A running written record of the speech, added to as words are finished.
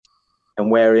And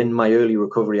where in my early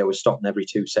recovery, I was stopping every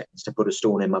 2 seconds to put a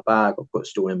stone in my bag or put a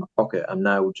stone in my pocket, I'm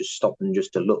now just stopping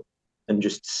just to look and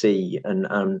just see. And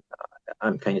I'm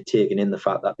kind of taking in the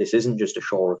fact that this isn't just a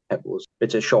shore of pebbles,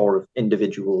 it's a shore of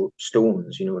individual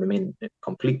stones, you know what I mean?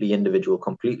 Completely individual,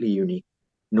 completely unique,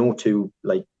 no two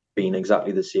like being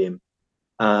exactly the same.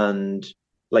 And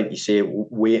like you say,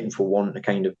 waiting for one to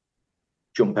kind of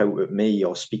jump out at me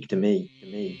or speak to me.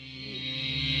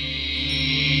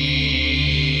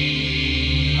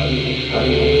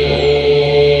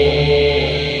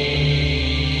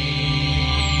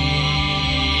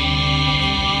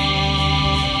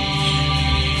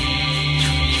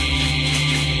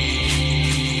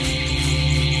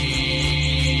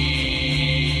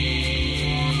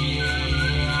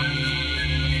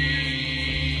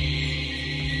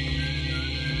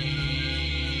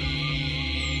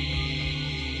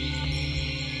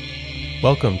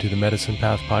 Welcome to the Medicine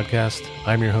Path Podcast.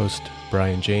 I'm your host,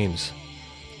 Brian James.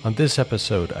 On this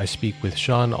episode, I speak with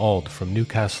Sean Auld from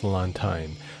Newcastle on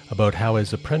Tyne about how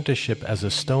his apprenticeship as a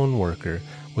stoneworker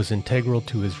was integral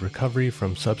to his recovery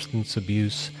from substance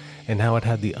abuse and how it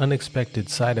had the unexpected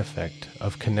side effect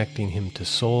of connecting him to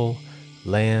soul,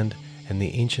 land, and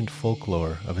the ancient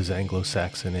folklore of his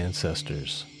Anglo-Saxon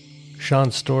ancestors.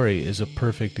 Sean's story is a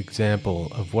perfect example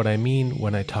of what I mean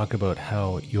when I talk about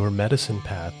how your medicine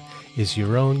path is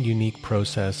your own unique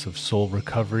process of soul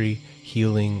recovery,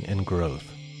 healing, and growth.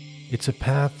 It's a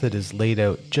path that is laid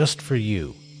out just for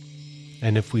you.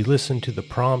 And if we listen to the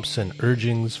prompts and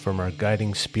urgings from our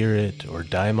guiding spirit or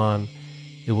daimon,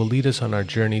 it will lead us on our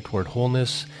journey toward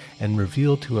wholeness and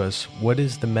reveal to us what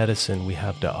is the medicine we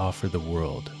have to offer the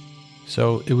world.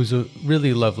 So it was a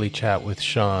really lovely chat with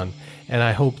Sean, and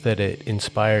I hope that it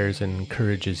inspires and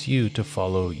encourages you to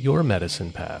follow your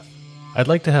medicine path. I'd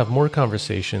like to have more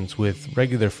conversations with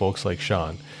regular folks like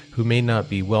Sean, who may not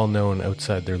be well known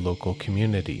outside their local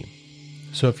community.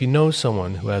 So if you know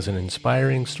someone who has an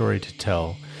inspiring story to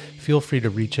tell, feel free to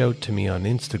reach out to me on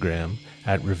Instagram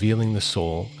at Revealing the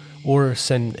Soul, or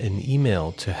send an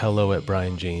email to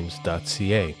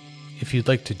hello@brianjames.ca. If you'd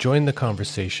like to join the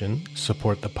conversation,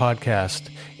 support the podcast,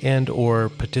 and or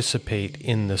participate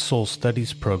in the Soul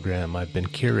Studies program I've been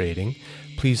curating,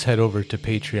 please head over to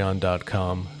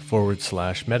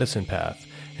patreon.com/medicine path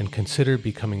and consider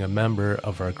becoming a member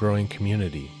of our growing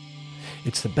community.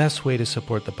 It's the best way to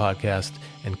support the podcast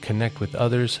and connect with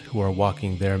others who are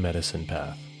walking their medicine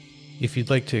path. If you'd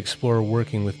like to explore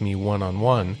working with me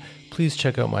one-on-one, please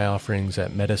check out my offerings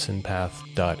at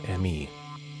medicinepath.me.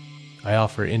 I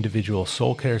offer individual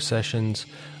soul care sessions,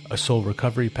 a soul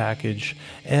recovery package,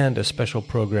 and a special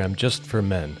program just for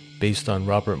men based on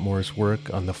Robert Moore's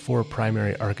work on the 4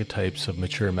 primary archetypes of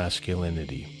mature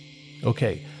masculinity.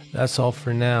 Okay, that's all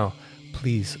for now.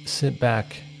 Please sit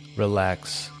back,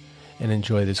 relax, and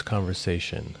enjoy this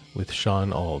conversation with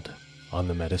Sean Auld on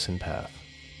the Medicine Path.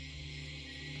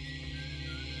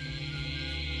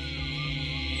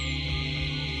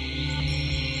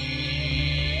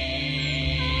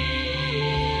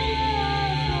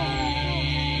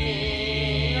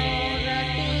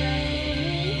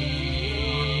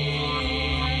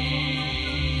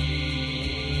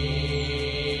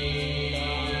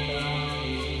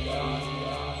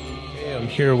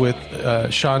 Here with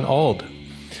Sean Auld.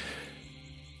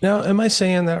 Now, am I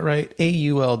saying that right?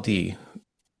 A-U-L-D.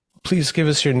 Please give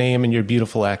us your name and your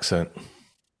beautiful accent.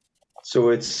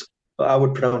 So I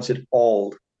would pronounce it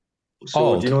Auld. So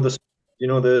Auld. Do you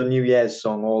know the New Year's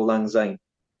song, Auld Lang Syne?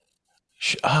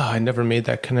 I never made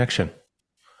that connection.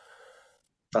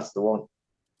 That's the one.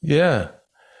 Yeah.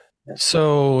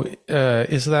 So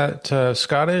is that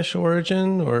Scottish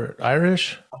origin or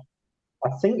Irish?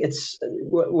 I think it's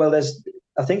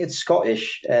I think it's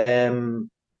Scottish.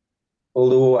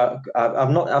 Although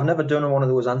I've never done one of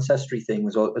those ancestry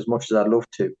things as much as I'd love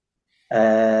to.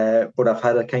 But I've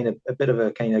had a bit of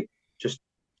a just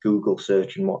Google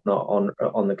search and whatnot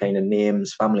on the kind of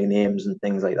names, family names and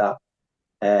things like that.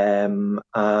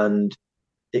 And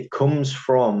it comes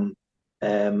from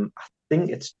I think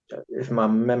it's, if my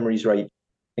memory's right, I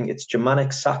think it's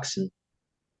Germanic Saxon.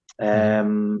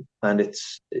 And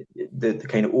it's the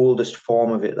kind of oldest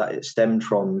form of it that it stemmed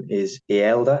from is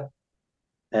Aelda,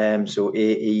 so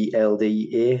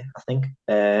Aelda, I think,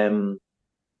 and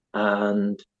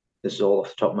this is all off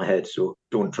the top of my head, so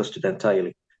don't trust it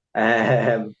entirely.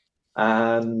 Yeah,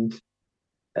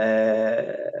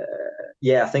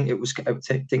 I think it was. I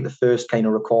think the first kind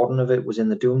of recording of it was in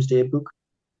the Domesday Book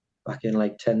back in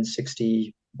like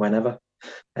 1060, whenever.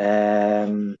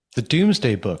 The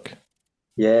Domesday Book.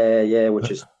 Yeah, which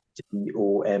is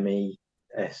Domesday,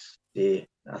 I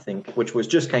think, which was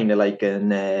just kind of like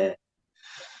an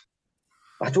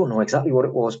I don't know exactly what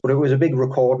it was, but it was a big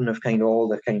recording of kind of all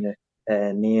the kind of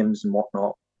names and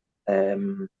whatnot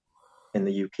um, in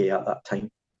the UK at that time.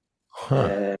 Huh.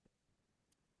 Uh,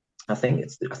 I think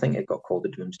it got called the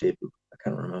Doomsday Book. I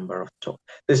can't remember off the top.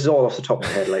 This is all off the top of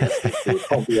my head, like I said, so it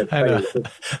can't be I know. entirely.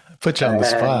 Put you on the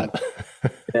Um, spot.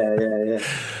 yeah.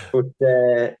 But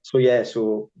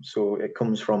so it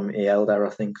comes from a elder, I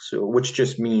think. So which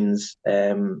just means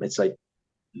it's like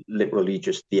literally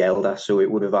just the elder. So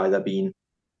it would have either been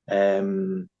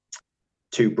um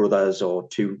two brothers or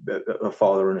a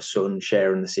father and a son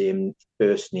sharing the same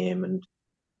first name and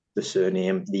the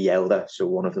surname the elder. So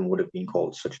one of them would have been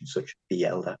called such and such the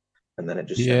elder, and then it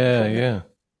just stemmed Yeah, from there. yeah.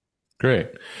 Great.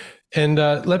 And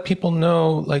let people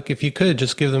know, like, if you could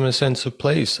just give them a sense of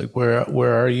place, like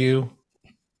where are you?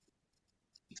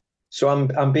 So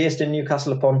I'm based in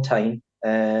Newcastle upon Tyne,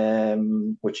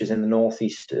 which is in the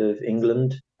northeast of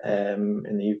England,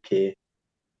 in the UK.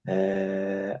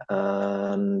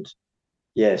 And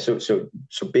yeah, so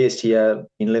based here,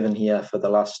 been living here for the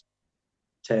last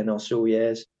 10 or so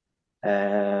years.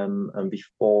 And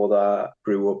before that,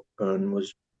 grew up and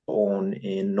was born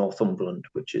in Northumberland,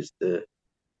 which is the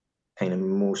kind of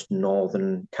most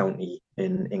northern county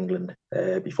in England,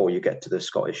 before you get to the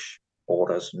Scottish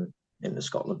borders and into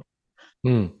Scotland.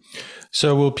 Hmm.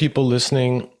 So will people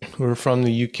listening who are from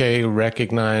the UK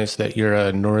recognize that you're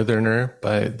a northerner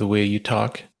by the way you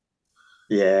talk?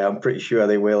 Yeah, I'm pretty sure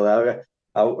they will.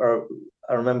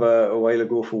 I remember a while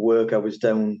ago for work, I was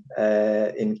down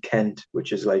in Kent,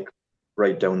 which is like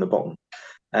right down the bottom.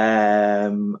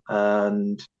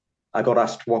 And I got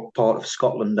asked what part of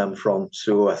Scotland I'm from.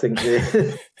 So I think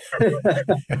I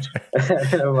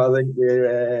think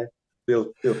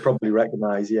they'll probably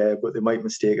recognise, yeah, but they might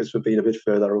mistake us for being a bit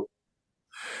further up.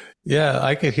 Yeah,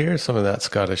 I could hear some of that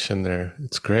Scottish in there.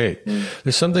 It's great. Mm.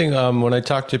 There's something when I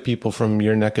talk to people from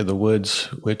your neck of the woods,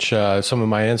 which some of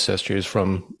my ancestry is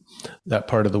from that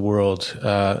part of the world.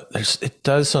 It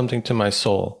does something to my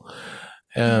soul.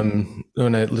 When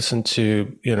I listen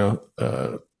to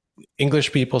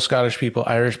English people, Scottish people,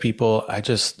 Irish people,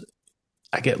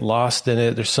 I get lost in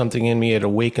it. There's something in me. It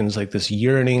awakens like this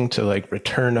yearning to like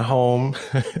return home,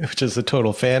 which is a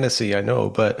total fantasy, I know,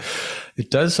 but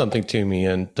it does something to me.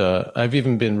 And I've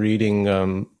even been reading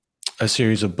a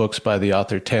series of books by the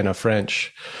author Tana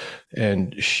French,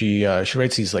 and she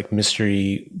writes these like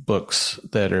mystery books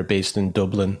that are based in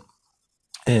Dublin.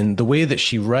 And the way that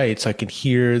she writes, I can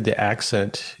hear the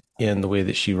accent in the way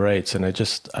that she writes, and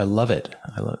I love it.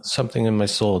 Something in my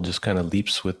soul just kind of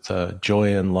leaps with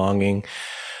joy and longing.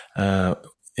 Uh,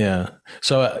 yeah.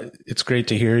 So it's great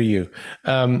to hear you.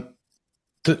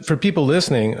 For people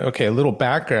listening, okay, a little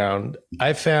background.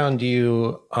 I found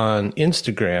you on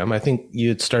Instagram. I think you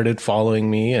had started following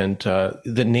me, and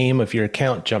the name of your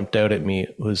account jumped out at me.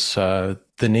 It was the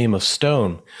name of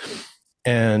Stone.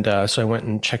 And so I went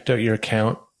and checked out your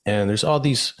account, and there's all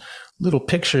these little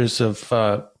pictures of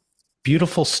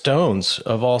beautiful stones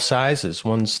of all sizes,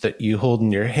 ones that you hold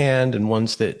in your hand and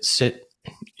ones that sit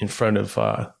in front of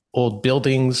old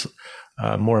buildings,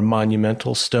 more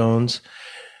monumental stones.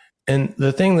 And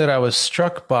the thing that I was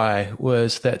struck by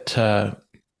was that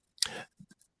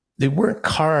they weren't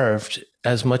carved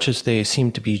as much as they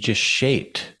seemed to be just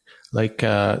shaped, like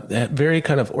that very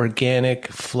kind of organic,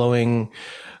 flowing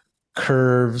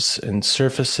curves and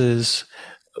surfaces,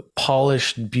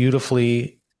 polished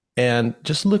beautifully. And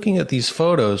just looking at these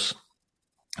photos,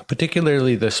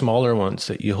 particularly the smaller ones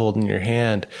that you hold in your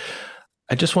hand,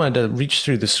 I just wanted to reach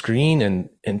through the screen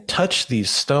and touch these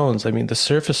stones. I mean, the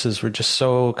surfaces were just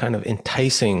so kind of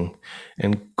enticing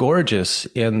and gorgeous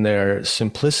in their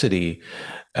simplicity.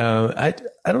 I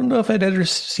don't know if I'd ever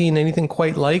seen anything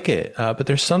quite like it, but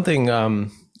there's something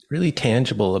really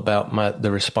tangible about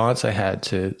the response I had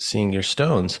to seeing your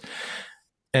stones.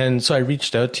 And so I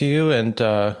reached out to you,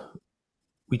 and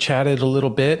we chatted a little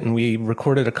bit, and we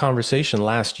recorded a conversation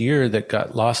last year that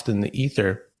got lost in the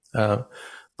ether.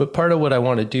 But part of what I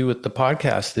want to do with the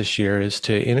podcast this year is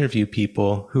to interview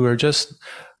people who are just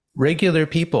regular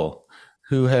people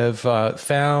who have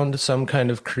found some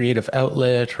kind of creative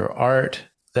outlet or art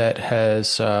that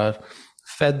has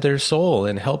fed their soul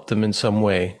and helped them in some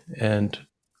way. And,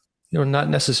 not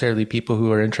necessarily people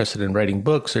who are interested in writing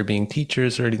books or being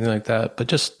teachers or anything like that, but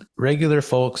just regular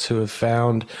folks who have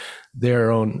found their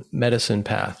own medicine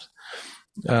path.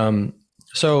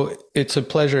 So it's a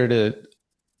pleasure to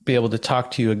be able to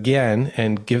talk to you again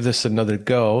and give this another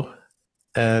go.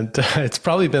 And it's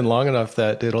probably been long enough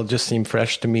that it'll just seem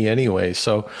fresh to me anyway.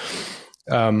 So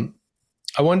I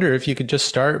wonder if you could just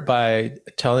start by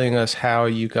telling us how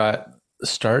you got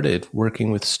started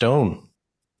working with stone.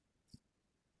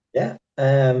 Yeah.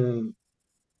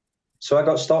 So I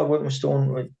got started working with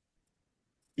stone,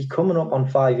 be coming up on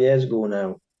 5 years ago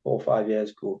now, 4 or 5 years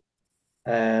ago.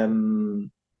 Um,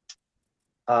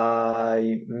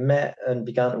 I met and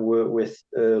began to work with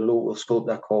a local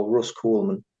sculptor called Russ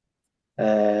Coleman,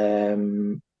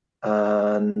 and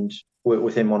worked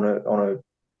with him on a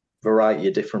variety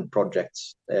of different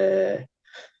projects. He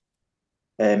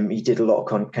did a lot of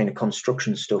kind of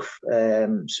construction stuff.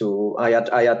 So I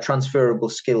had transferable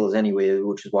skills anyway,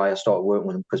 which is why I started working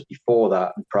with him. Because before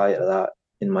that and prior to that,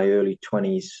 in my early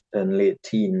 20s and late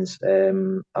teens,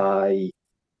 I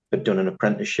had done an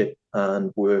apprenticeship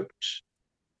and worked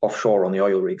offshore on the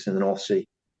oil rigs in the North Sea,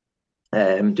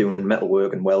 doing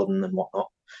metalwork and welding and whatnot.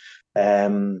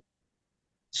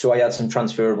 So I had some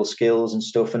transferable skills and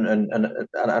stuff, and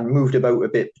I moved about a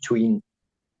bit between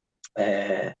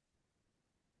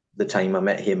the time I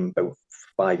met him about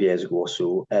 5 years ago or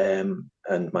so, and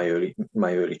my early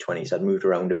 20s. I'd moved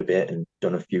around a bit and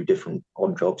done a few different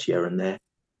odd jobs here and there.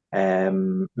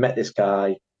 Met this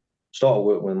guy, started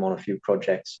working with him on a few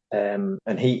projects,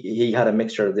 and he had a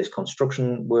mixture of this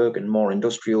construction work and more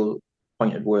industrial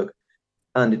pointed work,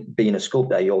 and being a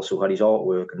sculptor, he also had his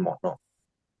artwork and whatnot.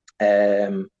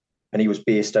 And he was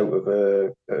based out of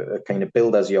a kind of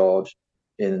builder's yard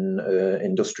in an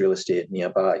industrial estate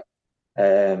nearby.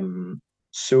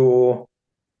 So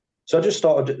I just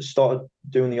started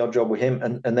doing the odd job with him,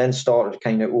 and then started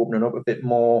kind of opening up a bit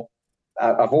more.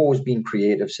 I've always been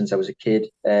creative since I was a kid.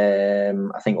 I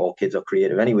think all kids are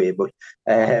creative anyway, but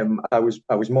I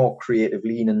was more creative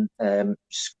leaning.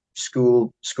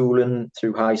 Schooling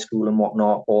through high school and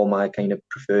whatnot, all my kind of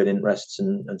preferred interests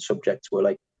and subjects were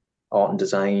like art and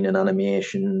design and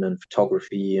animation and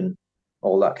photography and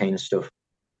all that kind of stuff.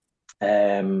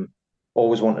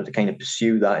 Always wanted to kind of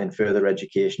pursue that in further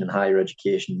education and higher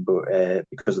education, but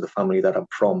because of the family that I'm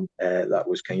from, that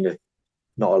was kind of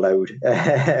not allowed.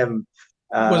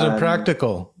 Wasn't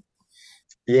practical.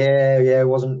 Yeah,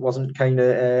 wasn't kind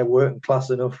of working class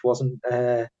enough. Wasn't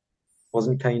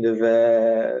kind of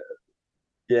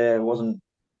wasn't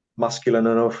masculine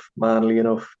enough, manly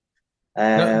enough.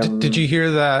 Now, did you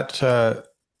hear that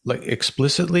like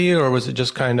explicitly, or was it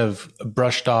just kind of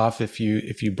brushed off if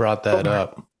you brought that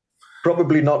up?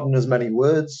 Probably not in as many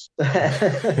words.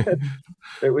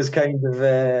 It was kind of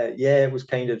it was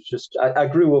kind of just I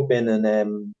grew up in,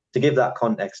 and to give that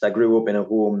context, I grew up in a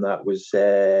home that was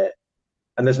and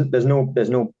there's no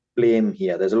blame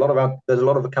here. There's a lot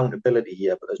of accountability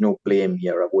here, but there's no blame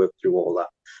here. I've worked through all that.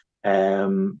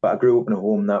 But I grew up in a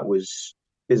home that was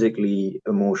physically,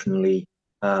 emotionally,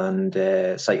 and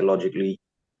psychologically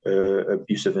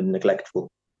abusive and neglectful.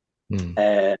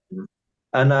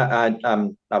 And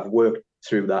I've worked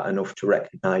through that enough to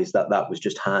recognise that was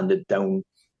just handed down.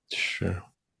 Sure.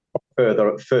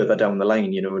 Further down the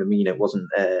line, you know what I mean? It wasn't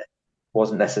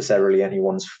necessarily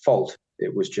anyone's fault.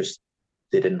 It was just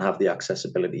they didn't have the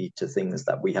accessibility to things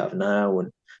that we have now,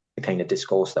 and the kind of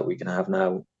discourse that we can have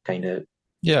now.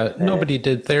 Nobody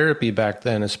did therapy back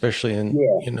then, especially in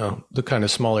the kind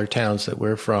of smaller towns that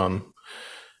we're from.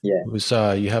 Yeah, it was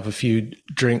you have a few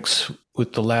drinks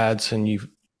with the lads, and you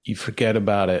forget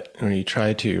about it, or you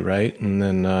try to, right? And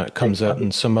then it comes out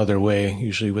in some other way,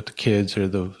 usually with the kids or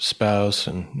the spouse.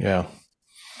 And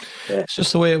it's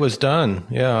just the way it was done.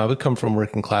 Yeah, I would come from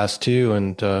working class too.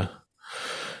 And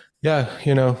had to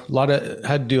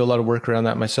do a lot of work around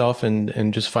that myself,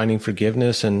 and just finding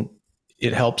forgiveness. And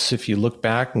it helps if you look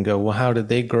back and go, well, how did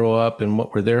they grow up and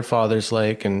what were their fathers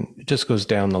like? And it just goes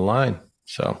down the line.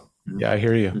 So I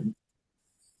hear you.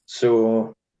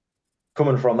 So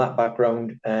coming from that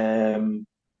background,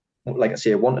 like I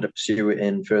say, I wanted to pursue it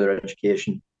in further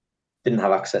education, didn't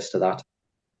have access to that.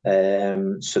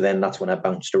 So then that's when I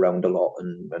bounced around a lot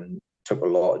and took a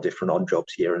lot of different odd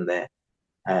jobs here and there.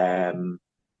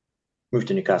 Moved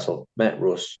to Newcastle, met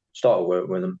Russ, started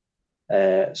working with him,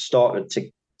 started to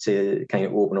kind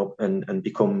of open up and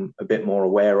become a bit more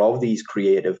aware of these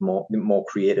more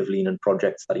creative leaning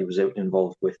projects that he was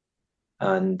involved with,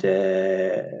 and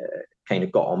kind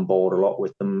of got on board a lot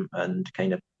with them, and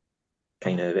kind of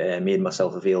made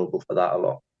myself available for that a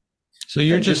lot. So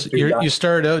you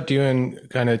started out doing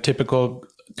kind of typical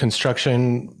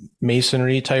construction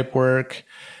masonry type work.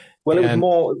 Well, it was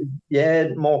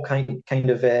more kind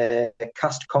of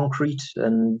cast concrete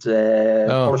and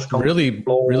polished concrete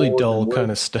really dull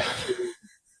kind of stuff.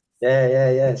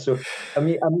 Yeah. So I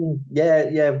mean,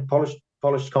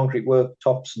 polished concrete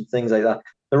worktops and things like that.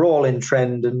 They're all in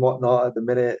trend and whatnot at the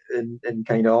minute, in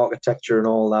kind of architecture and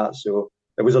all that. So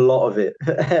there was a lot of it.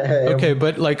 Okay,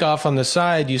 but like off on the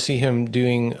side, you see him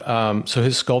doing. So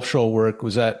his sculptural work,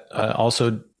 was that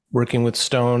also working with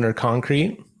stone or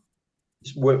concrete?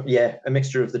 Yeah, a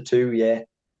mixture of the two. Yeah,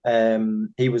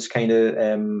 he was kind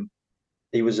of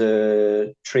he was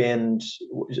a trained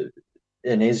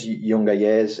in his younger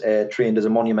years, trained as a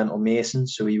monumental mason.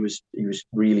 So he was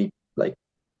really like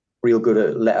real good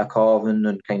at letter carving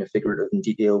and kind of figurative and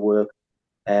detail work.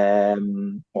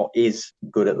 Or is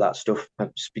good at that stuff.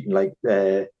 I'm speaking like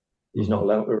he's not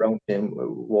allowed around him.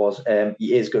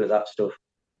 He is good at that stuff,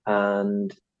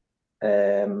 and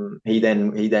he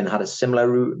then had a similar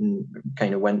route and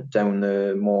kind of went down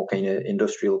the more kind of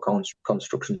industrial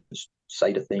construction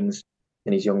side of things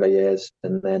in his younger years,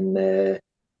 and then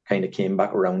kind of came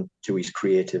back around to his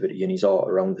creativity and his art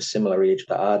around the similar age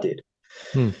that I did.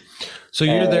 So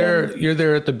you're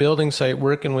there at the building site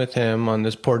working with him on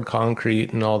this poured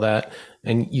concrete and all that,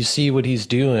 and you see what he's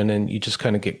doing and you just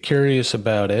kind of get curious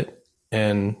about it,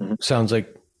 and sounds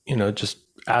like, just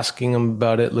asking him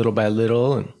about it little by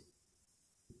little. And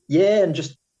And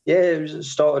just it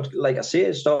started, like I say,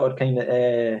 it started kind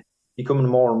of becoming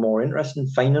more and more interested,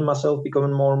 finding myself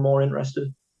becoming more and more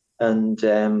interested, and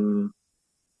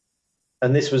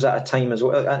this was at a time as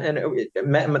well, and it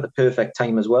met him at the perfect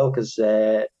time as well, because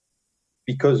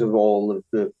of all of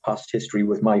the past history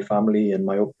with my family and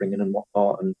my upbringing and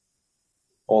whatnot, and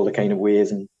all the kind of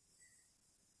ways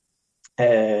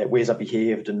I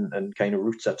behaved and kind of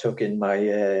routes I took in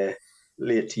my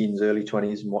late teens, early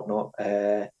 20s and whatnot.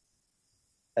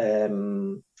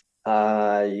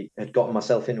 I had gotten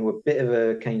myself into a bit of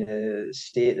a kind of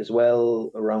state as well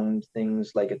around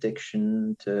things like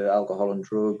addiction to alcohol and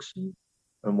drugs and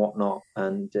whatnot.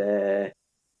 And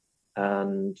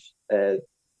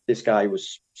this guy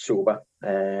was sober,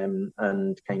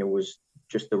 and kind of was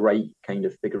just the right kind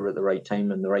of figure at the right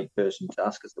time and the right person to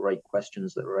ask us the right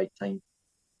questions at the right time.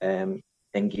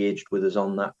 Engaged with us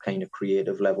on that kind of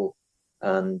creative level,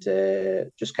 and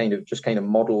just kind of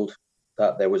modelled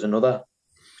that there was another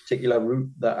particular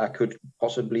route that I could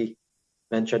possibly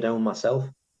venture down myself.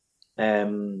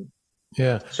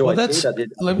 Yeah. So well, I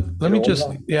did. Let me just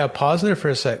pause there for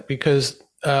a sec, because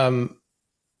growing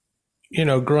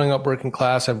up working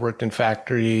class, I've worked in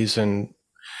factories and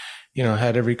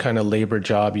had every kind of labor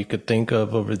job you could think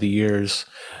of over the years,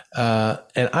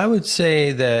 and I would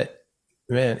say that,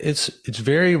 man, it's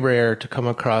very rare to come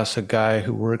across a guy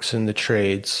who works in the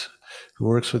trades, who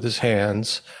works with his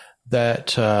hands,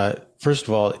 that first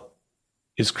of all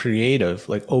is creative,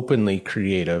 like openly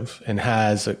creative, and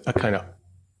has a kind of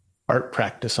art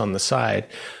practice on the side,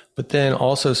 but then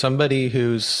also somebody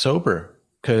who's sober,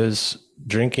 because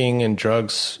drinking and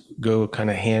drugs go kind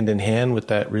of hand in hand with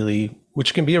that, really,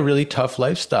 which can be a really tough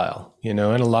lifestyle, and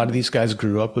a lot of these guys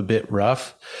grew up a bit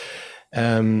rough.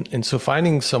 And so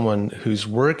finding someone who's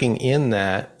working in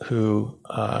that, who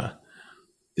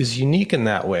is unique in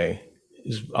that way,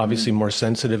 is obviously more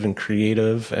sensitive and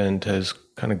creative, and has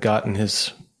kind of gotten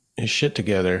his shit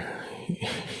together,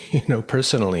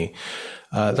 personally.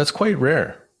 That's quite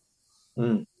rare.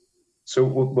 So,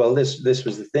 well, this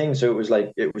was the thing. So it was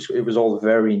like it was all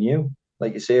very new.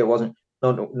 Like you say, it wasn't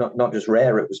not just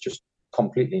rare. It was just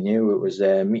completely new. It was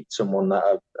meet someone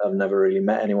that I've never really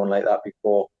met anyone like that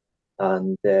before,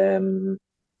 and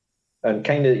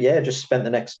kind of just spent the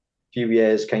next few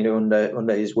years kind of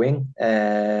under his wing,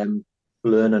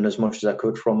 learning as much as I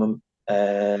could from him,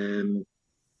 and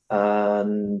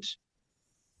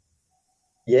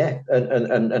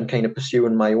kind of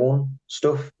pursuing my own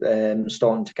stuff,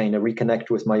 starting to kind of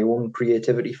reconnect with my own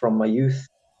creativity from my youth,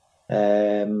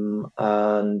 and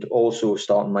also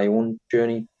starting my own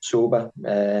journey sober,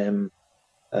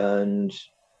 and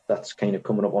that's kind of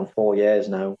coming up on 4 years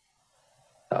now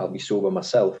that I'll be sober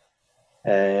myself.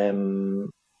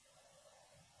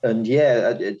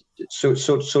 So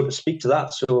to speak to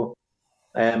that, so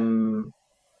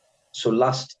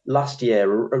last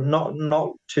year, not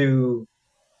too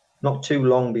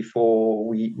long before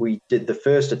we did the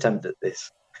first attempt at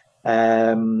this,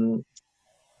 that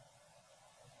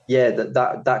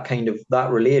kind of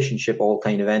that relationship all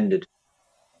kind of ended,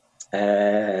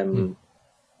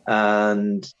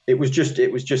 and it was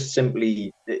just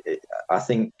simply, I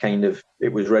think, kind of,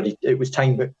 it was ready. It was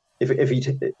time.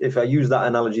 If I use that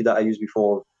analogy that I used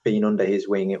before, being under his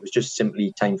wing, it was just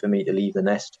simply time for me to leave the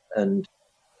nest, and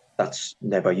that's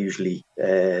never usually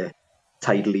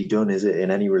tidily done, is it,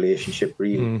 in any relationship,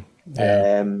 really?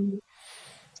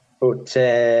 But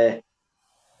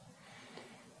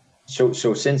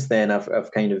so since then,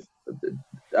 I've kind of,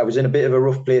 I was in a bit of a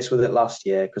rough place with it last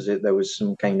year, because there was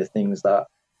some kind of things that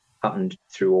happened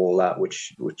through all that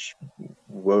which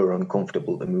were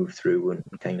uncomfortable to move through and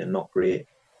kind of not great,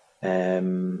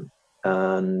 and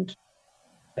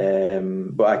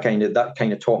But that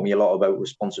kind of taught me a lot about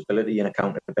responsibility and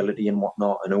accountability and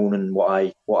whatnot, and owning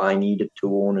what I needed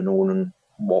to own, and owning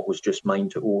what was just mine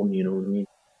to own. You know what I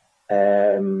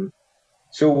mean?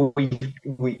 So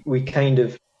we kind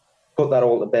of put that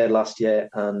all to bed last year,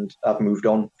 and I've moved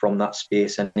on from that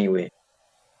space anyway.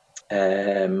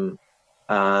 And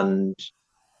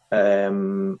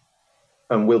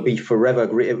we'll be forever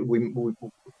great.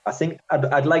 I think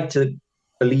I'd like to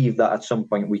believe that at some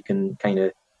point we can kind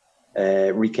of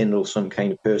rekindle some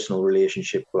kind of personal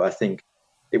relationship, but I think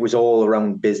it was all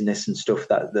around business and stuff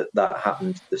that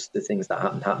happened. The things that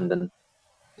happened, and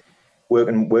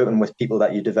working with people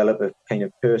that you develop a kind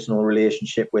of personal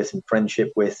relationship with and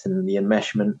friendship with, and the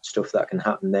enmeshment stuff that can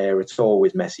happen there. It's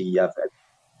always messy. I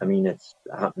mean, it's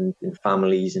happened in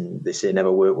families, and they say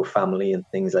never work with family and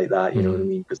things like that. You know what I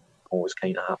mean? Because it always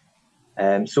kind of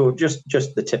happen. So just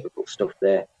the typical stuff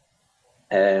there.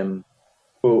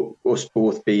 But us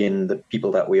both being the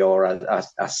people that we are,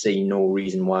 I see no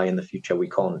reason why in the future we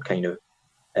can't kind of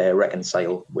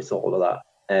reconcile with all of that.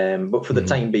 But for the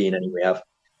time being, anyway,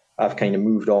 I've kind of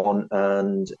moved on,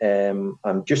 and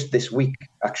I'm just this week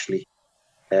actually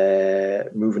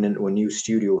moving into a new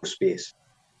studio space.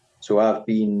 So I've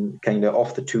been kind of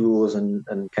off the tools and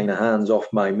kind of hands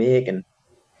off my making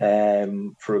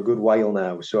for a good while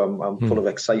now. So I'm full of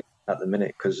excitement at the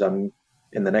minute, because I'm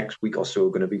in the next week or so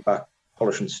going to be back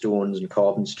polishing stones and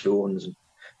carving stones and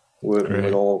working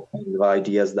with all kinds of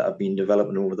ideas that I've been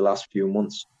developing over the last few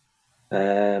months.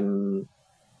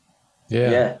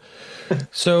 Yeah.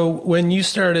 So when you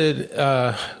started,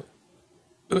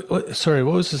 sorry,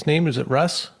 what was his name? Is it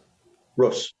Russ?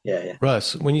 Russ. Yeah.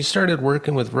 Russ. When you started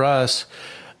working with Russ,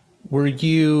 were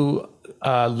you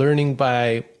learning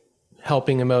by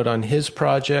helping him out on his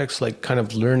projects, like kind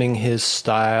of learning his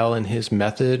style and his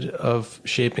method of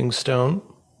shaping stone?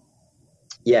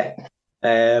 Yeah.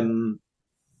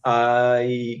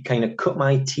 I kind of cut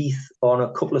my teeth on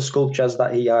a couple of sculptures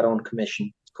that he had on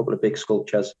commission, a couple of big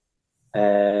sculptures.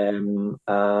 And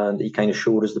he kind of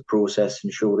showed us the process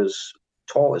and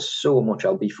taught us so much.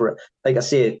 I'll be like I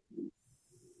say,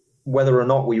 whether or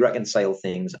not we reconcile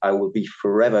things, I will be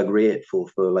forever grateful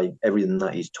for like everything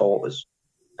that he's taught us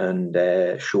and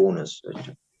shown us,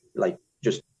 like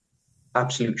just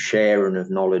absolute sharing of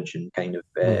knowledge and kind of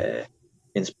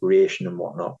inspiration and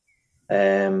whatnot.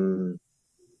 And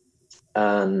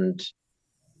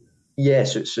yeah,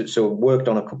 so worked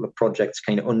on a couple of projects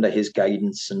kind of under his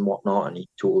guidance and whatnot, and he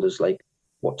told us like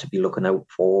what to be looking out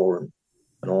for and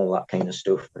all that kind of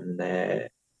stuff, and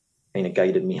kind of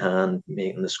guided me hand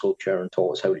making the sculpture and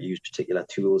taught us how to use particular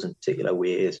tools in particular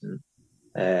ways,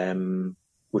 and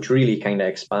which really kind of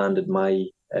expanded my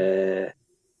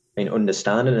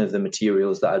understanding of the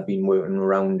materials that I'd been working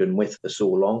around and with for so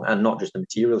long, and not just the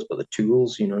materials but the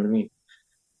tools. You know what I mean?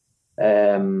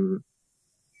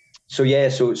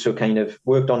 So kind of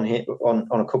worked on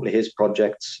a couple of his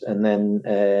projects, and then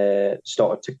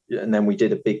and then we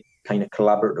did a big kind of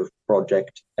collaborative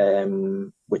project,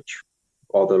 which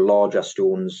are the larger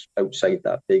stones outside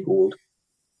that big old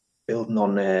building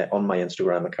on my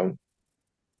Instagram account.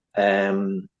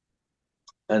 And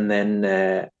then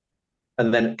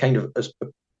kind of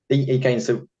he kind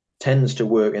of tends to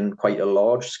work in quite a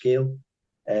large scale.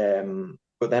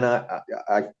 But then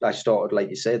I started, like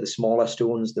you say, the smaller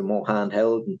stones, the more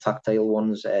handheld and tactile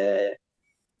ones. I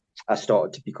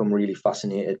started to become really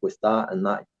fascinated with that, and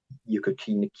that you could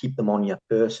kind of keep them on your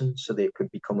person, so they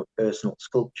could become a personal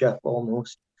sculpture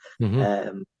almost.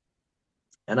 And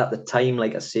at the time,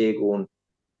 like I say, going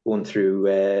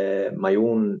through my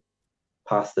own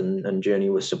path and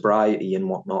journey with sobriety and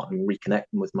whatnot, and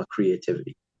reconnecting with my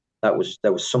creativity, there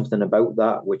was something about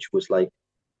that which was like,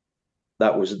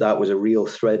 that was a real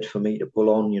thread for me to pull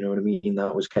on. You know what I mean?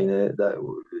 That was kind of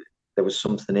there was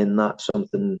something in that,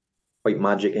 something quite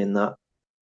magic in that.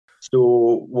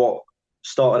 So what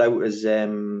started out as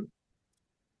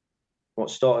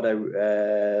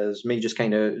me just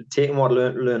kind of taking what I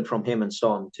learned from him and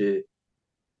starting to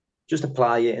just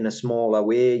apply it in a smaller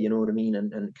way, you know what I mean,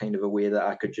 and kind of a way that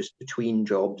I could just, between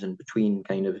jobs and between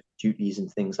kind of duties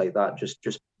and things like that, just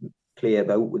play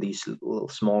about with these little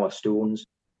smaller stones.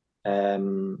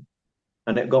 And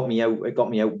it got me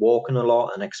out walking a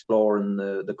lot and exploring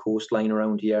the coastline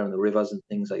around here and the rivers and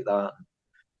things like that,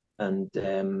 and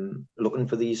looking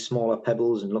for these smaller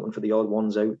pebbles and looking for the odd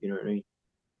ones out, you know what I mean.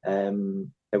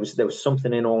 There was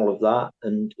something in all of that,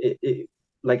 and it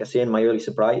like I say, in my early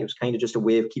sobriety, it was kind of just a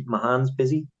way of keeping my hands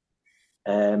busy,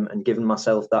 and giving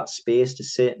myself that space to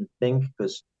sit and think,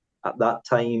 because at that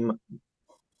time,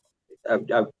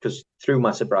 because through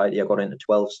my sobriety I got into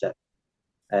 12-step,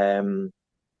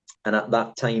 at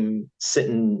that time,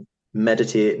 sitting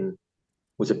meditating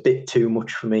was a bit too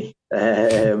much for me.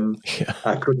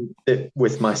 I couldn't sit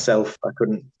with myself. I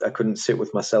couldn't sit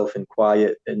with myself in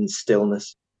quiet and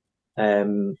stillness.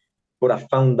 But I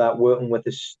found that working with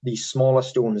these smaller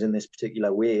stones in this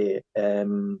particular way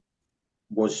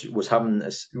was having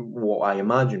what I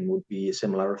imagine would be a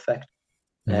similar effect.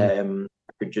 I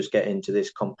could just get into this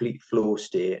complete flow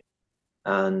state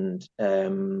and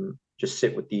just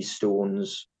sit with these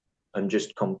stones and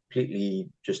just completely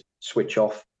just switch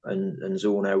off and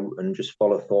zone out and just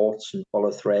follow thoughts and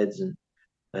follow threads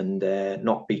and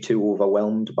not be too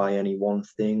overwhelmed by any one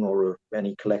thing or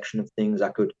any collection of things.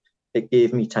 It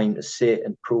gave me time to sit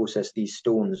and process these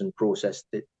stones and process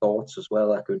the thoughts as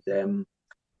well. I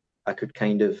could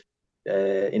kind of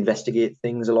investigate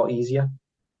things a lot easier.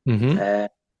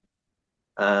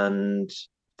 And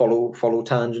follow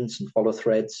tangents and follow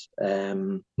threads,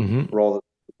 rather than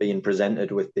being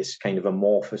presented with this kind of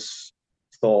amorphous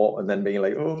thought and then being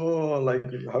like, oh, like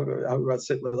how do I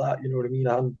sit with that? You know what I mean?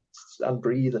 And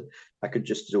breathe. And I could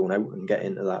just zone out and get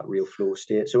into that real flow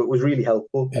state. So it was really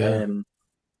helpful. Yeah.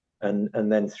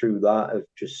 And then through that, I've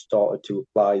just started to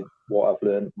apply what I've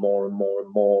learned more and more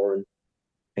and more, and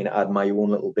kind of add my own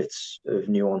little bits of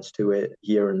nuance to it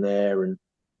here and there, and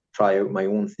try out my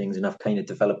own things. And I've kind of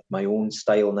developed my own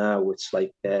style now. It's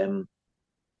like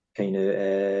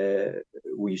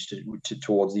we used to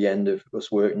towards the end of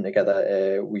us working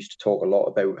together, we used to talk a lot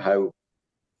about how,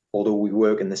 although we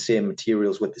work in the same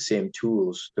materials with the same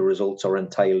tools, the results are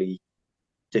entirely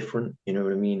different. You know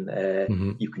what I mean?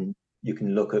 You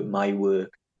can look at my work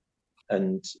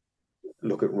and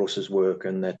look at Russ's work,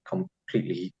 and they're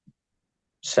completely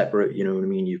separate. You know what I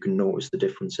mean? You can notice the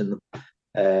difference in them.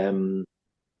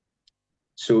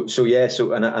 So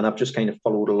I've just kind of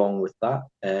followed along with that.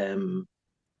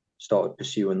 Started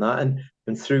pursuing that,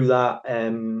 and through that,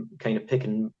 kind of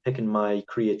picking my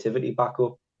creativity back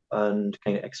up and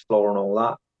kind of exploring all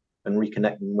that and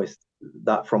reconnecting with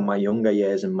that from my younger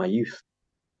years and my youth.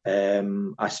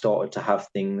 I started to have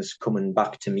things coming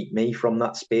back to meet me from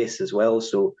that space as well.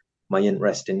 So my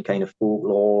interest in kind of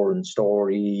folklore and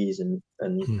stories and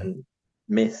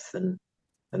myth and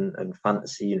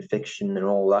fantasy and fiction and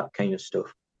all that kind of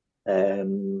stuff,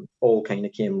 all kind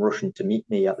of came rushing to meet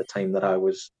me at the time that I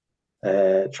was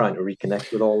trying to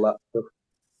reconnect with all that stuff.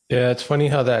 Yeah, it's funny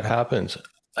how that happens.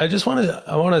 I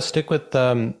want to stick with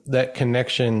that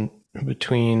connection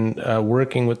between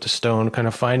working with the stone, kind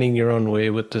of finding your own way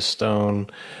with the stone,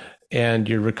 and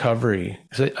your recovery.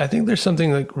 Because I think there's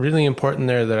something like really important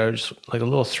there that I just like a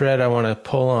little thread I want to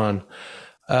pull on.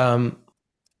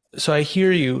 So I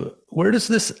hear you. Where does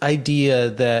this idea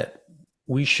that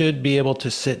we should be able to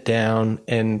sit down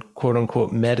and quote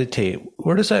unquote meditate,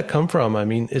 where does that come from? I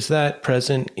mean, is that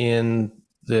present in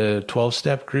the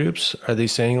 12-step groups? Are they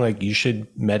saying like you should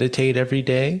meditate every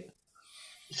day?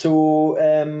 So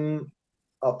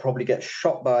I'll probably get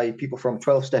shot by people from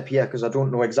 12-step here because I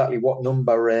don't know exactly what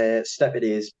number step it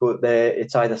is, but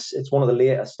it's one of the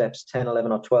later steps, 10,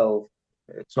 11 or 12.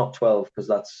 It's not 12 because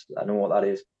I know what that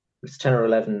is. It's 10 or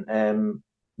 11.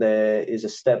 There is a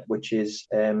step which is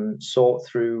sought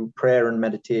through prayer and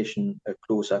meditation, a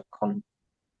closer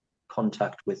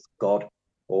contact with God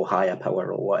or higher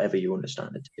power or whatever you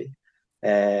understand it to be.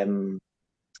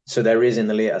 So there is in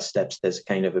the later steps, there's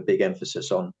kind of a big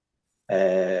emphasis on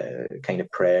kind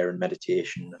of prayer and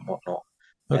meditation and whatnot.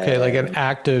 Okay, like an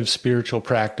active spiritual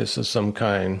practice of some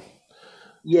kind.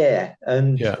 Yeah,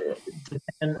 and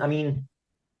I mean,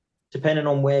 depending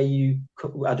on where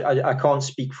I can't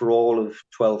speak for all of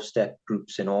 12-step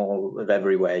groups in all of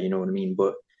everywhere, you know what I mean?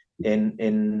 But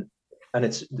and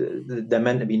they're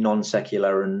meant to be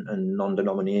non-secular and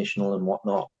non-denominational and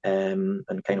whatnot, and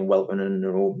kind of welcoming and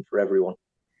open for everyone.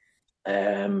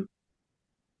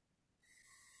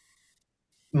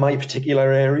 My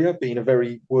particular area being a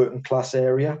very working class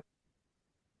area,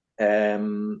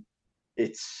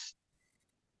 it's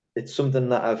something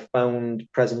that I've found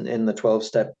present in the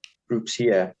 12-step groups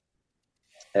here.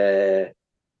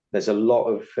 There's a lot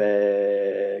of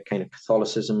kind of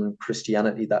Catholicism and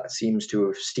Christianity that seems to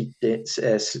have seeped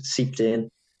in.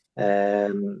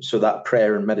 So that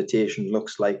prayer and meditation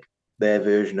looks like their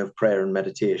version of prayer and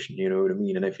meditation, you know what I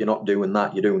mean? And if you're not doing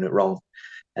that, you're doing it wrong.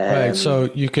 Right. So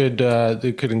they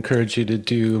could encourage you to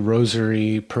do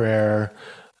rosary prayer.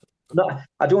 No,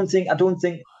 I don't think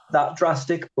that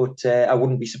drastic, but I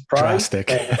wouldn't be surprised. Drastic.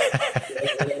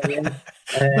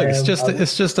 Look,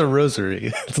 it's just a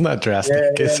rosary. It's not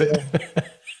drastic, is it?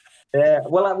 Yeah.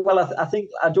 Well, I think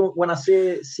I don't. When I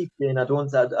say seeped in, I don't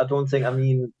think I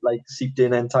mean like seeped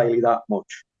in entirely that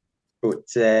much. But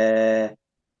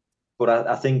but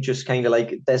I think just kind of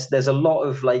like there's a lot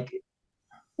of like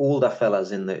older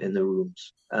fellas in the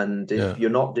rooms, and if Yeah.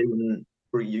 you're not doing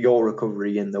your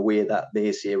recovery in the way that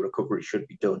they say recovery should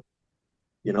be done,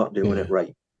 you're not doing Yeah. it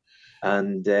right.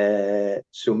 And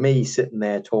so me sitting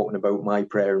there talking about my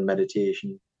prayer and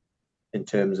meditation in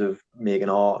terms of making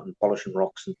art and polishing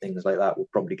rocks and things like that will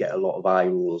probably get a lot of eye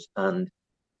rolls. And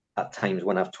at times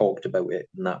when I've talked about it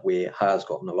in that way, it has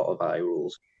gotten a lot of eye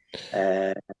rolls.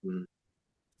 Um,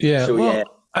 Yeah. so yeah, Well,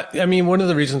 I mean, one of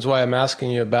the reasons why I'm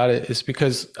asking you about it is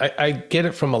because I get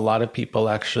it from a lot of people,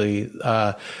 actually.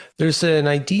 There's an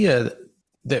idea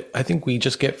that I think we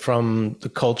just get from the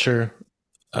culture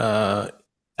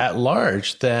at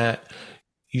large that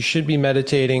you should be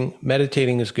meditating.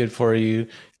 Meditating is good for you.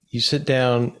 You sit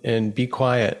down and be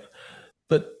quiet.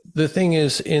 But the thing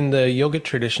is, in the yoga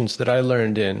traditions that I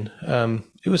learned in,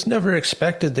 it was never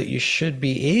expected that you should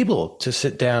be able to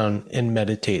sit down and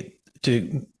meditate,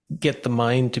 to get the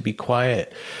mind to be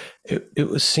quiet. It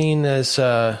was seen as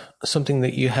something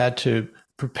that you had to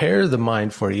prepare the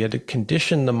mind for, you had to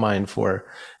condition the mind for.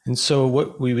 And so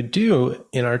what we would do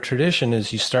in our tradition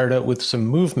is you start out with some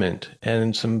movement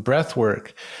and some breath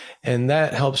work, and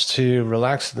that helps to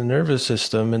relax the nervous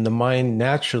system, and the mind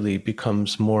naturally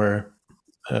becomes more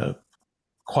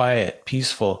quiet,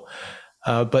 peaceful.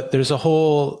 But there's a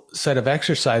whole set of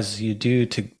exercises you do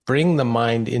to bring the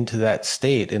mind into that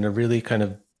state in a really kind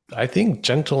of, I think,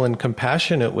 gentle and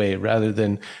compassionate way, rather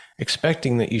than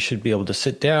expecting that you should be able to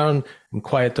sit down and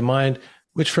quiet the mind,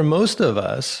 which for most of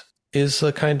us is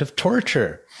a kind of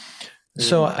torture.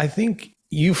 So I think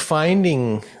you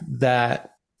finding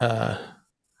that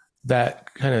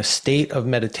that kind of state of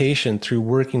meditation through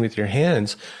working with your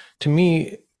hands, to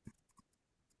me,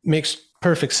 makes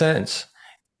perfect sense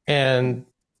and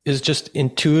is just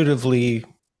intuitively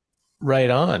right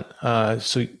on.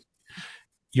 So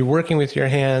you're working with your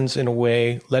hands in a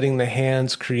way, letting the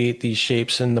hands create these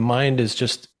shapes, and the mind is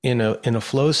just in a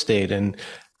flow state, and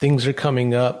things are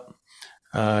coming up.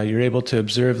 You're able to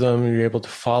observe them. You're able to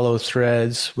follow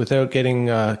threads without getting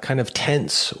kind of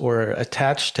tense or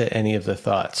attached to any of the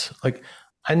thoughts. Like,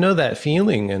 I know that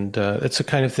feeling, and it's the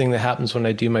kind of thing that happens when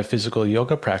I do my physical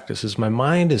yoga practices. My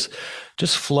mind is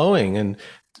just flowing, and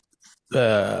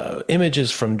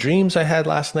images from dreams I had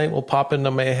last night will pop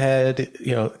into my head,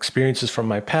 experiences from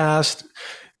my past.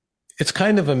 It's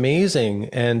kind of amazing,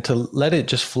 and to let it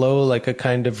just flow like a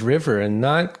kind of river and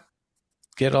not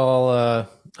get all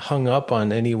hung up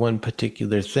on any one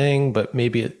particular thing, but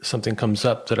maybe something comes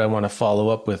up that I want to follow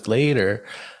up with later.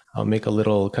 I'll make a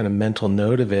little kind of mental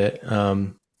note of it.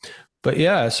 But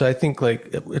yeah, so I think like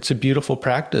it's a beautiful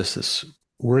practice, this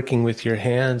working with your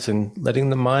hands and letting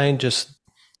the mind just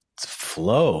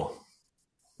flow.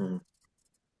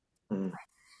 Mm-hmm.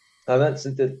 And that's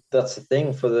the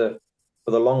thing for the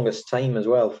longest time as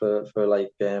well. For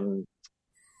like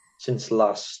since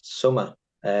last summer,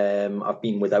 I've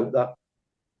been without that.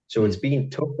 So it's been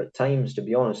tough at times, to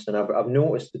be honest. And I've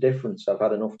noticed the difference. I've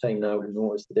had enough time now to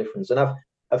notice the difference. And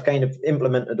I've kind of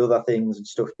implemented other things and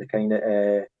stuff to kind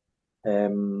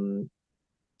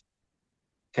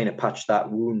of patch that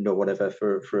wound or whatever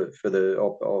for the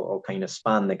or kind of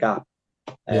span the gap.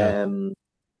 Yeah.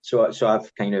 So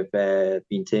I've kind of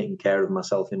been taking care of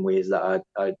myself in ways that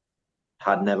I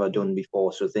had never done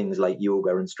before. So things like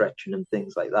yoga and stretching and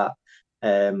things like that.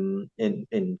 In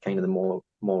kind of the more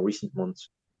recent months.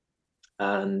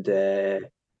 And I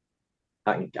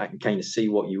can kind of see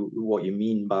what you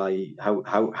mean by how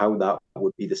that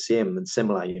would be the same and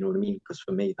similar. You know what I mean? Because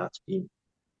for me,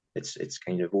 it's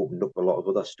kind of opened up a lot of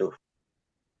other stuff.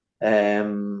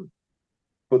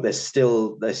 But there's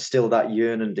still that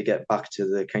yearning to get back to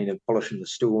the kind of polishing the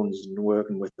stones and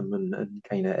working with them and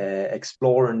kind of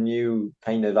exploring new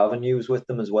kind of avenues with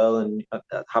them as well. And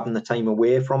having the time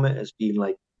away from it has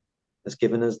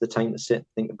given us the time to sit and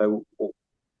think about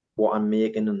what I'm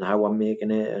making and how I'm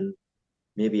making it, and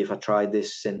maybe if I tried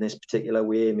this in this particular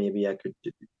way, maybe I could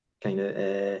kind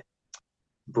of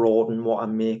broaden what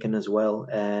I'm making as well.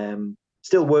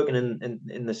 Still working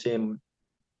in the same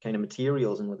kind of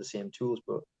materials and with the same tools,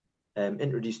 but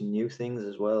introducing new things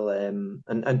as well. And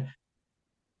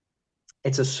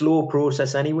it's a slow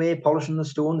process anyway, polishing the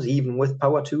stones, even with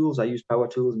power tools. I use power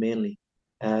tools mainly.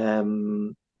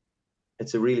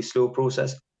 It's a really slow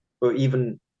process, but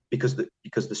even because the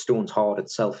stone's hard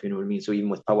itself, you know what I mean? So even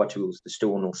with power tools, the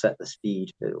stone will set the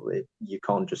speed. You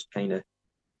can't just kind of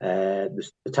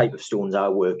the type of stones I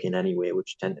work in anyway,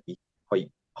 which tend to be quite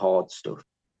hard stuff.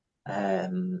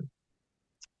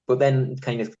 But then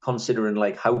kind of considering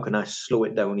like how can I slow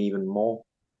it down even more?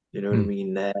 You know what I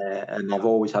mean? And I've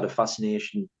always had a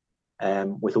fascination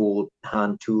with all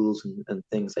hand tools and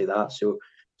things like that. So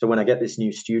when I get this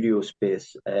new studio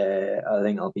space, I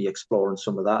think I'll be exploring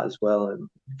some of that as well, and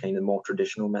kind of more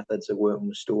traditional methods of working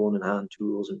with stone and hand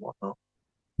tools and whatnot,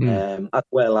 as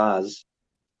well as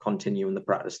continuing the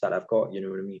practice that I've got. You know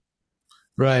what I mean?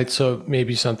 Right. So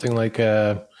maybe something like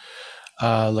a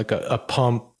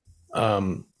pump,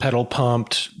 pedal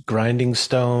pumped grinding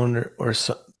stone, or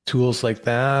tools like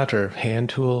that, or hand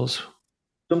tools.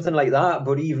 Something like that,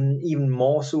 but even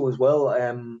more so as well.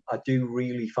 I do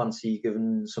really fancy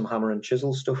giving some hammer and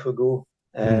chisel stuff a go,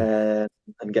 and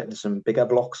getting some bigger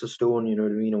blocks of stone. You know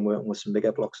what I mean? And working with some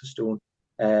bigger blocks of stone.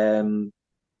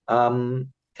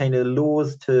 I'm kind of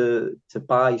loath to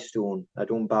buy stone. I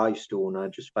don't buy stone. I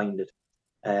just find it.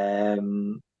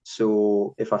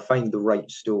 So if I find the right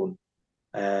stone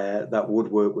that would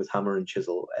work with hammer and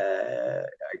chisel,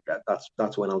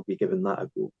 that's when I'll be giving that a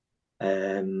go.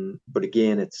 But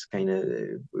again, it's kind of,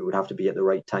 we would have to be at the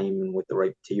right time and with the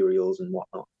right materials and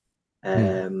whatnot.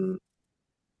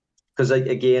 Because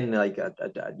again, like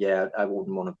I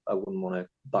wouldn't want to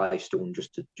buy stone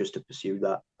just to pursue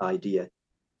that idea.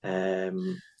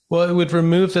 Well, it would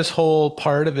remove this whole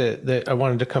part of it that I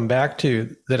wanted to come back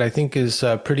to, that I think is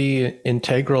pretty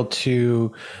integral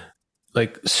to,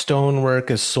 like,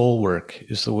 stonework as soul work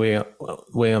is the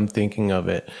way I'm thinking of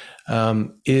it.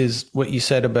 Is what you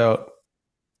said about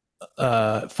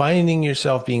finding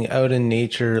yourself being out in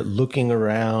nature, looking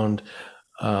around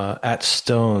at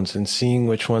stones and seeing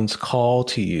which ones call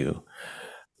to you.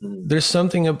 There's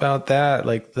something about that,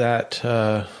 like that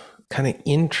kind of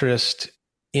interest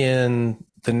in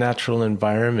the natural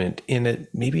environment in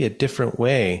maybe a different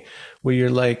way, where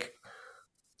you're like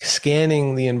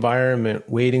scanning the environment,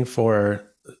 waiting for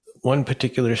one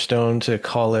particular stone to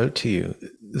call out to you.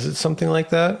 Is it something like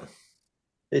that?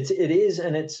 It is,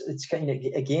 and it's kind of,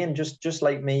 again, just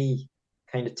like me,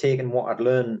 kind of taking what I'd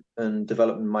learned and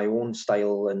developing my own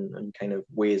style and kind of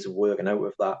ways of working out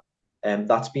of that.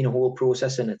 That's been a whole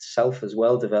process in itself as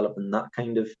well, developing that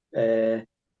kind of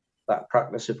that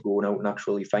practice of going out and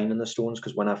actually finding the stones.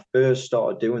 Because when I first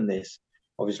started doing this,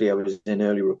 obviously I was in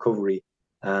early recovery,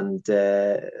 and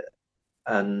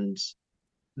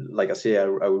like I say, I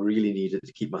really needed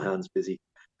to keep my hands busy.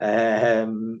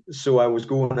 So I was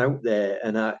going out there,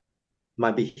 and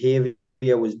my behavior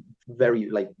was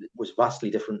vastly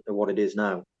different to what it is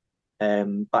now.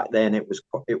 Back then, it was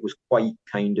quite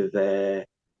kind of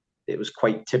it was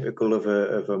quite typical of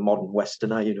a modern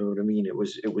Westerner. You know what I mean? It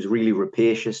was really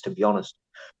rapacious, to be honest.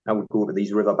 I would go to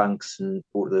these riverbanks and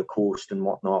go to the coast and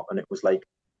whatnot, and it was like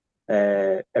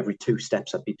every 2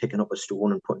 steps I'd be picking up a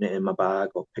stone and putting it in my bag,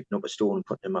 or picking up a stone and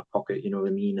putting it in my pocket. You know what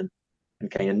I mean? And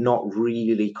kind of not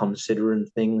really considering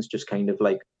things, just kind of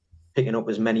like picking up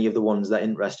as many of the ones that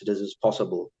interested us as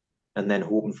possible, and then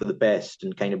hoping for the best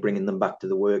and kind of bringing them back to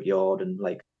the work yard, and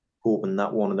like hoping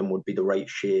that one of them would be the right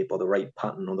shape or the right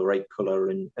pattern or the right color.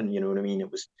 And you know what I mean?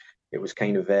 It was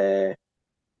kind of there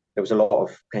was a lot of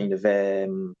kind of there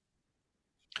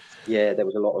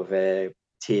was a lot of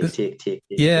take.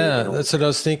 Yeah, you know? that's what I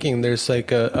was thinking. There's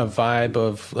like a vibe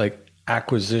of like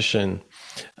acquisition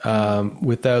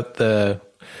without the,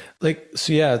 like,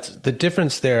 so yeah, it's the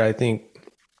difference there. I think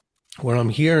what I'm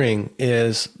hearing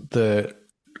is the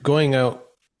going out,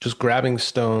 just grabbing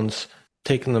stones,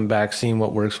 taking them back, seeing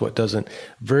what works, what doesn't,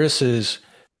 versus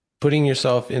putting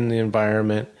yourself in the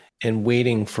environment and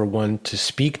waiting for one to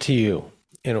speak to you,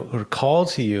 or call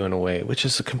to you in a way, which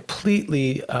is a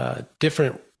completely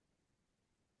different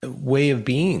way of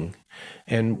being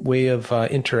and way of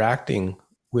interacting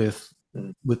with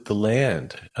the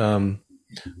land.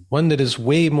 One that is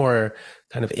way more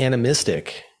kind of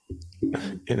animistic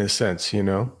in a sense,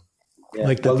 Yeah.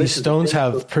 Like that these stones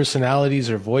have personalities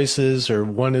or voices, or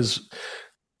one is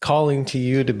calling to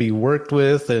you to be worked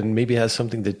with and maybe has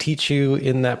something to teach you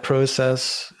in that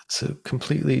process. It's a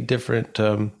completely different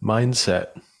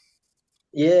mindset.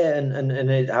 Yeah, and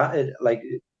it like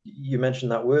you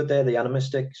mentioned that word there, the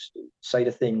animistic side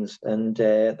of things, and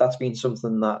that's been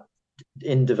something that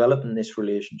in developing this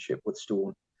relationship with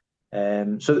stone,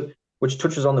 so which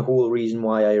touches on the whole reason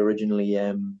why I originally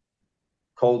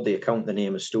called the account the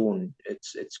Name of Stone.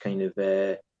 It's kind of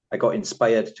I got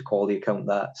inspired to call the account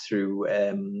that through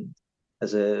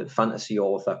as a fantasy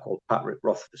author called Patrick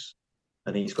Rothfuss,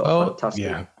 and he's got a fantastic.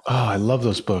 Yeah. Oh, I love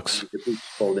those books. The book's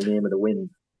called The Name of the Wind.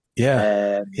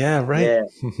 Yeah. Yeah. Right. Yeah.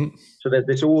 So there's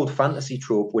this old fantasy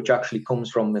trope which actually comes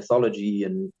from mythology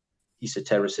and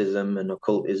esotericism and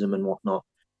occultism and whatnot,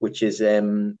 which is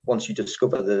once you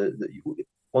discover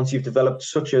once you've developed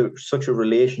such a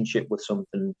relationship with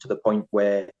something to the point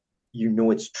where you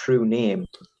know its true name,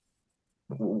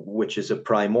 which is a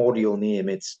primordial name,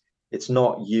 it's It's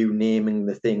not you naming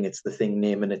the thing, it's the thing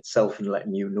naming itself and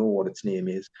letting you know what its name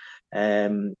is.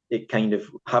 It kind of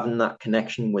having that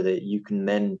connection with it, you can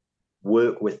then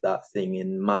work with that thing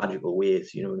in magical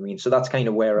ways, you know what I mean? So that's kind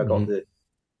of where I got the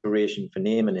inspiration for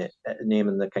naming it,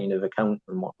 naming the kind of account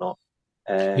and whatnot.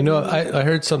 I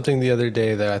heard something the other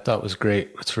day that I thought was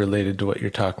great. It's related to what you're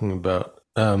talking about.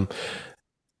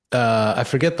 I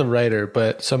forget the writer,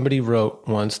 but somebody wrote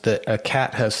once that a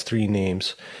cat has three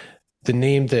names. The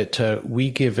name that we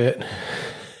give it,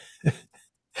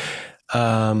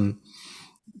 oh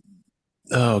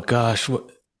gosh,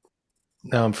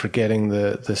 now I'm forgetting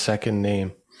the second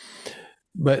name.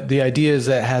 But the idea is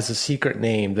that it has a secret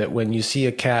name, that when you see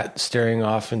a cat staring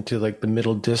off into like the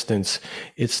middle distance,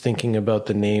 it's thinking about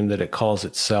the name that it calls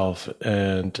itself.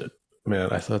 And man,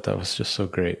 I thought that was just so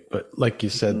great. But like you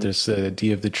said, there's the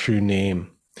idea of the true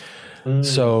name.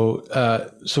 So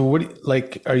what,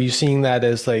 like, are you seeing that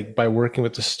as like by working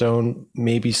with the stone,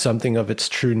 maybe something of its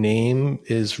true name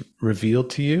is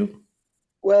revealed to you?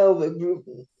 Well,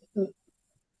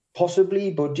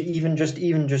 possibly, but even just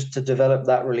to develop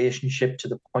that relationship to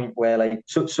the point where, like,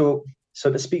 so to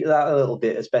speak to that a little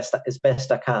bit as best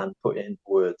I can, put it in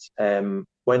words.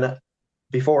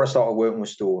 Before I started working with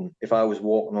stone, if I was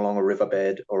walking along a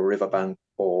riverbed or a riverbank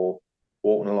or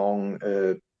walking along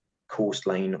a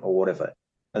coastline or whatever,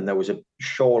 and there was a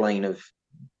shoreline of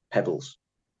pebbles,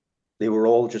 they were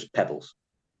all just pebbles,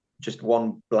 just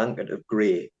one blanket of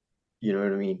grey, you know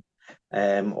what I mean?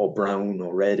 Or brown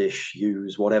or reddish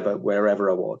hues, whatever, wherever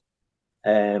I was.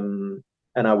 And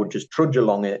I would just trudge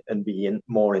along it and be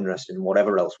more interested in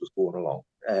whatever else was going along.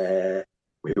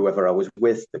 Whoever I was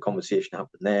with, the conversation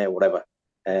happened there, whatever.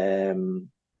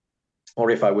 Or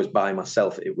if I was by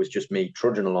myself, it was just me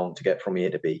trudging along to get from A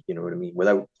to B, you know what I mean,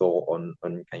 without thought on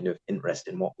kind of interest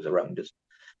in what was around us.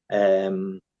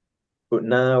 But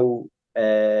now,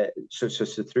 so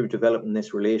through developing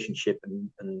this relationship and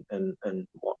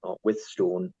whatnot with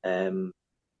stone,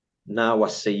 now I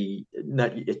see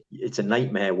it's a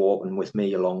nightmare walking with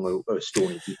me along a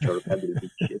stony beach or a pebbly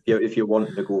beach. If you're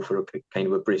wanting to go for a kind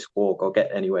of a brisk walk or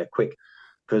get anywhere quick,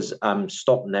 because I'm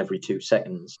stopping every 2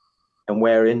 seconds. And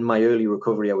where in my early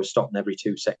recovery I was stopping every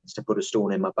 2 seconds to put a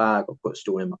stone in my bag or put a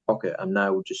stone in my pocket, I'm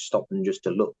now just stopping just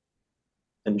to look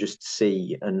and just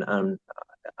see, and I'm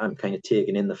kind of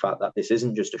taking in the fact that this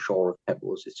isn't just a shore of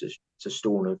pebbles, it's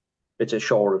a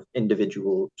shore of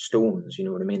individual stones, you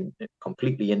know what I mean?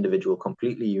 Completely individual,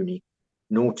 completely unique,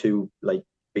 no two like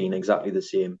being exactly the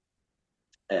same.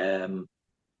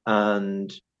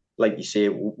 And like you say,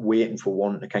 waiting for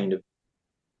one to kind of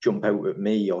jump out at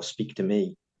me or speak to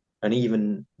me. And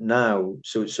even now,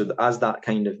 so as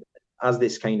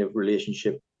this kind of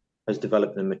relationship has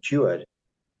developed and matured,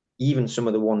 even some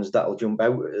of the ones that'll jump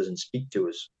out at us and speak to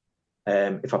us,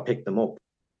 if I pick them up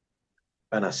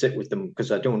and I sit with them,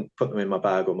 because I don't put them in my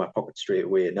bag or my pocket straight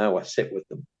away. Now I sit with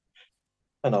them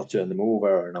and I'll turn them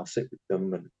over and I'll sit with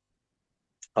them, and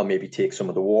I'll maybe take some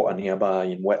of the water nearby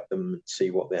and wet them and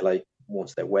see what they're like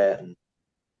once they're wet, and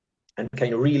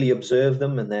kind of really observe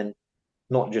them, and then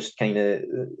not just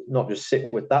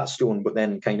sit with that stone, but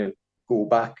then kind of go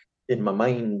back in my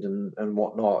mind and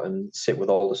whatnot and sit with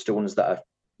all the stones that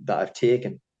I've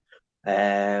taken,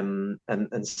 and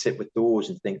sit with those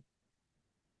and think,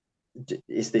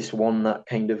 is this one that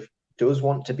kind of does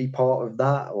want to be part of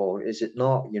that, or is it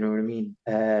not? You know what I mean?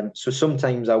 So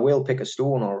sometimes I will pick a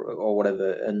stone or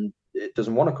whatever, and it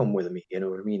doesn't want to come with me. You know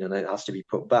what I mean? And it has to be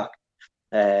put back.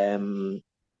 And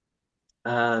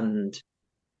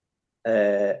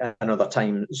another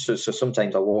time, so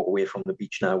sometimes I walk away from the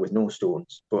beach now with no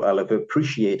stones, but I'll have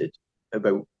appreciated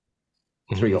about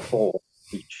 3 or 4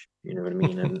 each. You know what I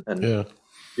mean? And yeah,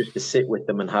 just to sit with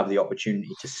them and have the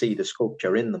opportunity to see the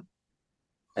sculpture in them.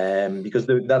 Because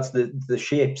that's the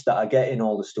shapes that I get in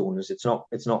all the stones. It's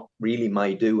not really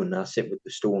my doing. I sit with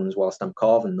the stones whilst I'm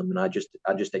carving them, and I just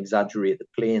exaggerate the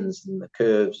planes and the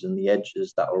curves and the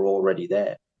edges that are already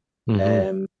there.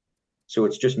 So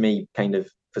it's just me kind of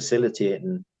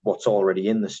facilitating what's already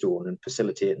in the stone and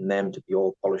facilitating them to be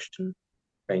all polished and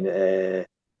kind of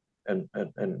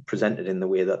and presented in the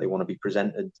way that they want to be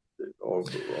presented.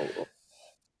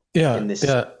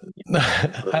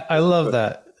 I love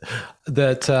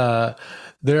that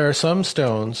there are some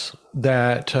stones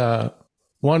that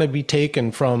want to be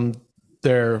taken from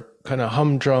their kind of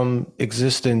humdrum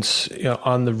existence, you know,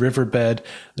 on the riverbed.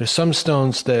 There's some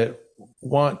stones that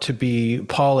want to be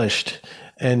polished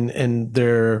and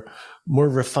their more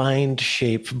refined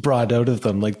shape brought out of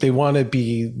them. Like they want to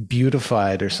be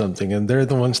beautified or something. And they're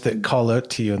the ones that call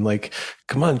out to you and like,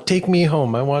 come on, take me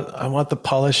home. I want the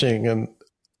polishing. And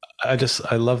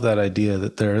I love that idea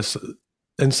that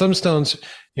and some stones,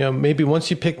 maybe once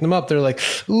you pick them up, they're like,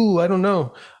 ooh, I don't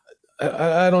know.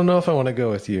 I don't know if I want to go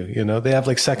with you. They have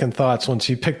like second thoughts once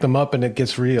you pick them up and it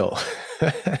gets real.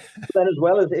 Then as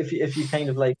well as if you kind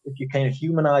of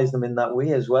humanize them in that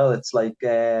way as well, it's like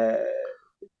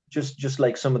just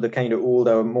like some of the kind of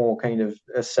older, more kind of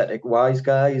ascetic wise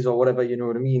guys or whatever, you know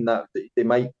what I mean? That it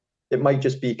might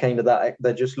just be kind of that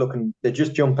they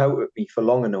just jump out at me for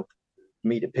long enough for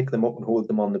me to pick them up and hold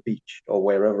them on the beach or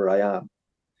wherever I am.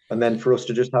 And then for us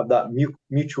to just have that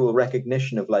mutual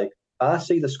recognition of like, I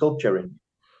see the sculpture in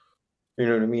you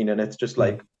know what I mean? And it's just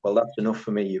like, well, that's enough for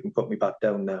me. You can put me back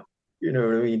down now. You know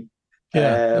what I mean?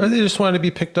 Yeah. Or they just want to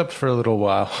be picked up for a little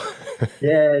while.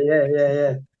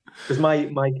 Yeah. Because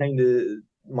my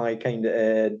kind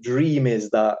of dream is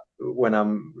that when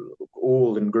I'm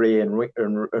old and grey and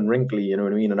wrinkly, you know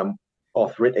what I mean, and I'm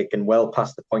arthritic and well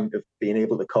past the point of being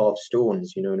able to carve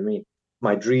stones, you know what I mean.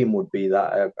 My dream would be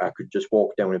that I could just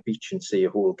walk down a beach and see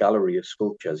a whole gallery of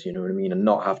sculptures, you know what I mean, and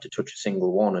not have to touch a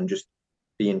single one and just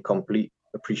be in complete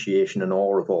appreciation and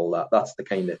awe of all that.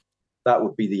 That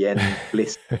would be the end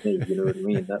bliss for me, you know what I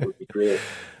mean? That would be great.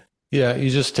 Yeah,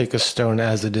 you just take a stone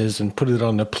as it is and put it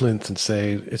on the plinth and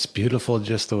say, it's beautiful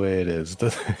just the way it is.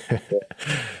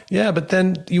 Yeah, but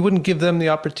then you wouldn't give them the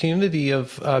opportunity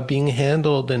of being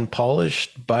handled and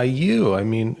polished by you. I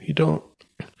mean, you don't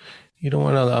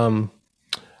want to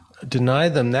deny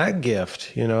them that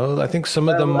gift, I think some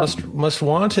of them must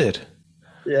want it.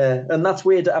 Yeah, and that's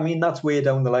way down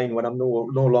the line when I'm no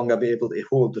longer be able to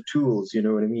hold the tools, you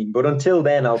know what I mean? But until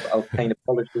then, I'll kind of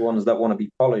polish the ones that want to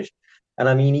be polished. And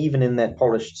I mean, even in their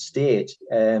polished state,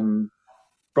 from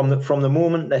the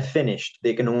moment they're finished,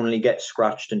 they can only get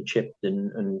scratched and chipped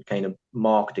and kind of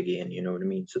marked again, you know what I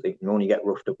mean? So they can only get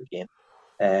roughed up again.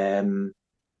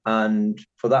 And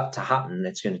for that to happen,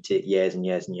 it's going to take years and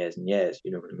years and years and years, you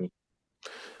know what I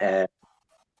mean?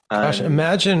 Gosh,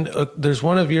 imagine there's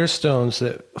one of your stones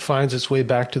that finds its way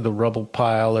back to the rubble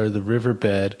pile or the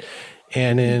riverbed,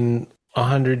 and in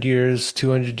 100 years,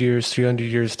 200 years, 300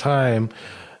 years time,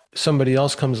 somebody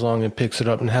else comes along and picks it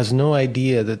up and has no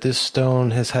idea that this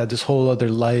stone has had this whole other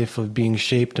life of being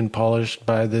shaped and polished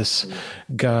by this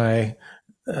guy.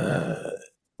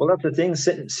 Well, that's the thing.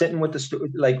 Sitting with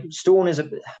the stone is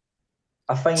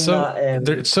I find that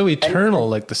it's so eternal,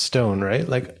 like the stone, right?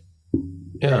 Like,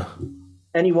 yeah.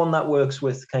 Anyone that works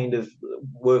with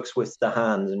the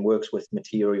hands and works with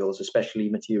materials, especially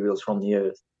materials from the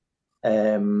earth,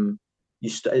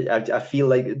 I feel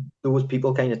like those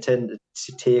people kind of tend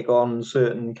to take on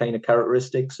certain kind of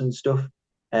characteristics and stuff,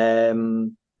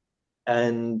 and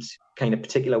kind of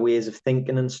particular ways of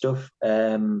thinking and stuff.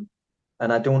 And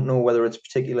I don't know whether it's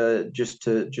particular just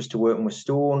to working with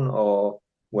stone, or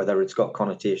whether it's got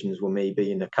connotations with me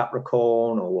being a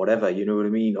Capricorn or whatever, you know what I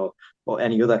mean, or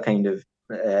any other kind of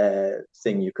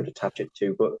thing you could attach it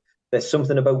to. But there's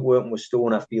something about working with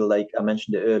stone, I feel like I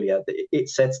mentioned it earlier, that it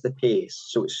sets the pace,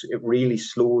 so it really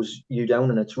slows you down,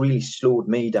 and it's really slowed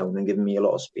me down and given me a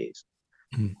lot of space.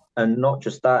 And not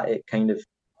just that, it kind of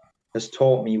has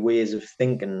taught me ways of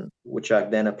thinking which I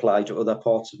then apply to other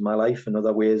parts of my life and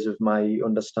other ways of my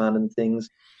understanding things.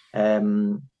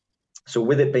 So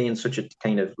with it being such a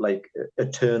kind of like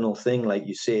eternal thing, like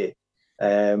you say,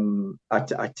 I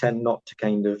tend not to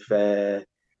kind of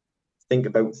think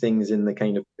about things in the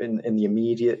kind of in the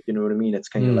immediate, you know what I mean? It's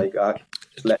kind of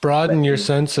like broaden your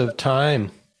sense of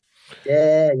time.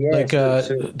 Yeah. Like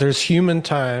there's human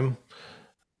time,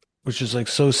 which is like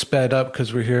so sped up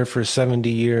because we're here for 70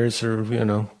 years or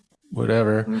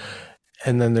whatever.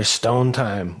 And then there's stone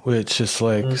time, which is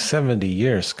like 70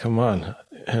 years. Come on,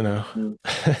 But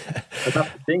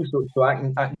that's the thing. So I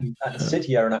can sit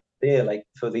here and I can say, like,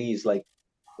 for these, like,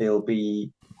 they'll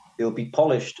be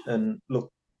polished and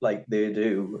look like they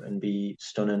do, and be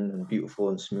stunning and beautiful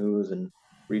and smooth and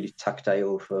really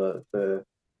tactile for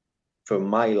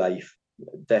my life,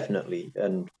 definitely,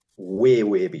 and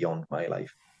way beyond my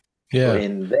life. Yeah. But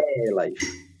in their life,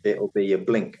 it'll be a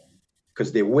blink,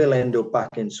 because they will end up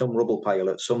back in some rubble pile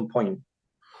at some point,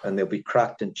 and they'll be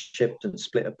cracked and chipped and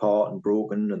split apart and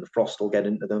broken, and the frost will get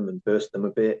into them and burst them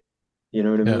a bit. You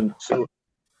know what I mean? So,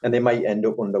 and they might end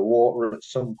up underwater at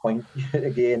some point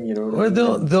again. You know, or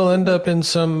they'll end up in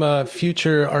some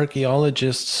future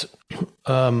archaeologists,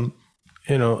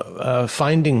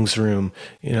 findings room.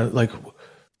 Like,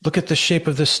 look at the shape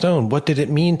of the stone. What did it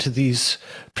mean to these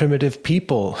primitive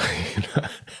people?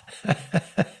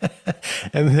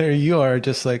 And there you are,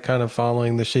 just like kind of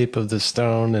following the shape of the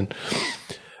stone. And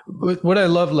what I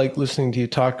love, like listening to you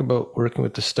talk about working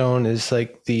with the stone, is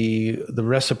like the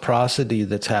reciprocity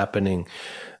that's happening.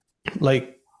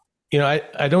 Like,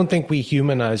 I don't think we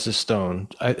humanize the stone.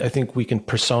 I think we can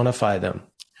personify them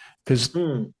because,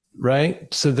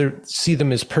 right? So they see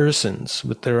them as persons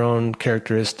with their own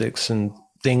characteristics and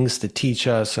things to teach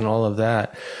us and all of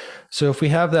that. So if we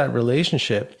have that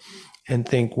relationship and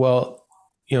think, well,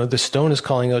 the stone is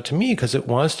calling out to me because it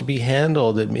wants to be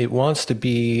handled. It wants to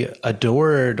be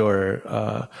adored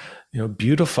or,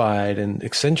 beautified and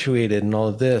accentuated and all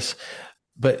of this.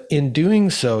 But in doing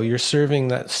so, you're serving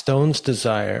that stone's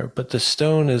desire. But the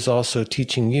stone is also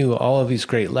teaching you all of these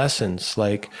great lessons,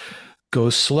 like go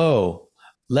slow,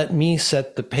 let me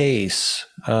set the pace.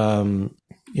 All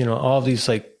of these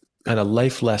like kind of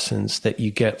life lessons that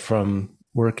you get from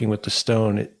working with the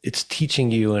stone. It's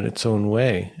teaching you in its own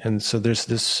way. And so there's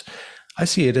this, I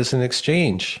see it as an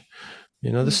exchange.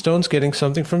 The stone's getting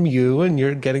something from you and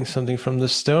you're getting something from the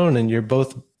stone, and you're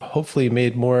both hopefully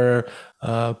made more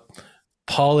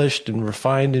polished and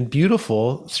refined and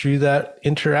beautiful through that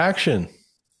interaction.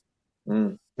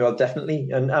 Well, definitely.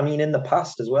 And I mean, in the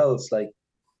past as well, it's like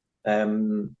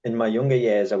in my younger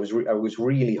years, I was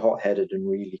really hot-headed and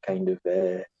really kind of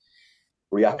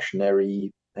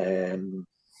reactionary.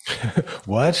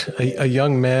 What? A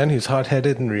young man who's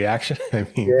hot-headed and reaction? I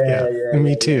mean, yeah,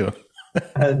 me too.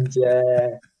 And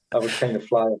I would kind of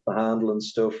fly off the handle and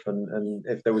stuff. And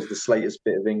if there was the slightest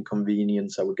bit of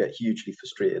inconvenience, I would get hugely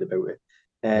frustrated about it.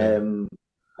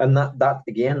 And that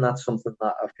again, that's something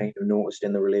that I've kind of noticed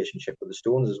in the relationship with the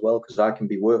stones as well, because I can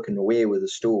be working away with a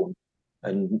stone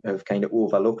and have kind of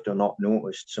overlooked or not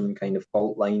noticed some kind of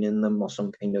fault line in them or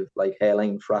some kind of like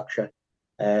hairline fracture.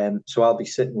 So I'll be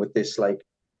sitting with this like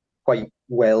quite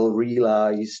well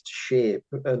realized shape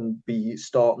and be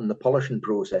starting the polishing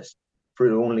process for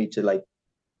it only to like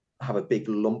have a big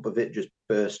lump of it just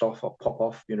burst off or pop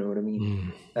off, you know what I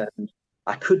mean? And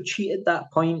I could cheat at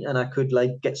that point and I could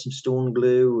like get some stone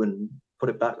glue and put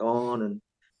it back on, and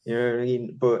you know what I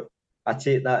mean? But I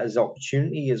take that as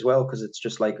opportunity as well, because it's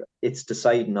just like it's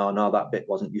deciding, oh no, that bit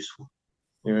wasn't useful.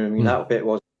 You know what I mean? That bit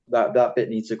was that bit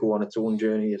needs to go on its own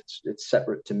journey. It's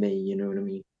separate to me, you know what I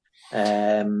mean?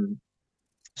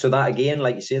 So that again,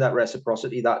 like you say, that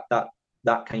reciprocity, that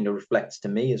kind of reflects to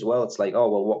me as well. It's like, oh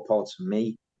well, what parts of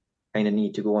me kind of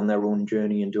need to go on their own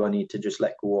journey, and do I need to just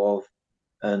let go of?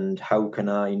 And how can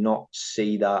I not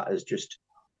see that as just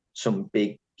some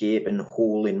big gaping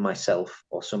hole in myself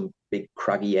or some big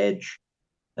craggy edge?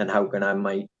 And how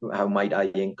might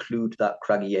I include that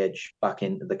craggy edge back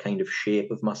into the kind of shape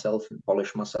of myself and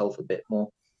polish myself a bit more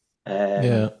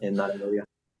in that area?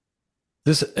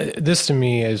 This to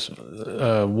me is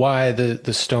why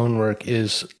the stonework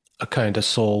is a kind of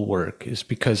soul work, is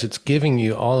because it's giving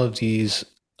you all of these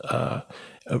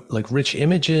like rich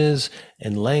images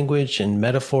and language and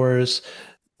metaphors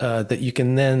that you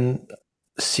can then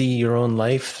see your own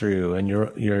life through and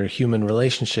your human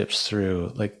relationships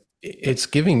through. Like it's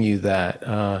giving you that.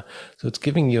 So it's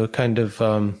giving you a kind of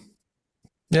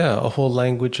a whole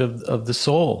language of the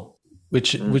soul,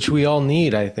 which we all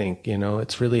need. I think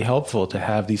it's really helpful to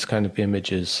have these kind of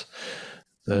images,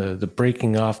 the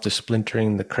breaking off, the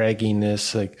splintering, the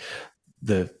cragginess, like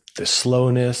the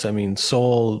slowness. I mean,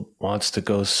 soul wants to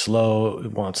go slow.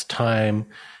 It wants time,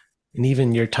 and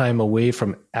even your time away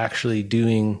from actually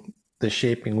doing the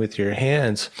shaping with your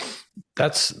hands.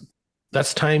 That's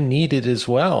time needed as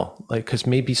well. Like, because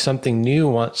maybe something new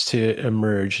wants to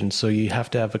emerge, and so you have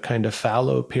to have a kind of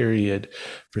fallow period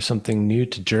for something new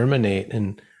to germinate.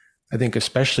 And I think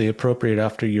especially appropriate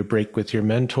after your break with your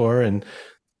mentor, and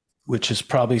which is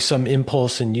probably some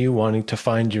impulse in you wanting to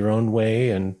find your own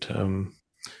way. And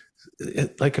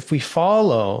like if we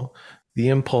follow the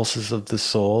impulses of the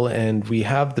soul and we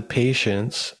have the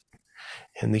patience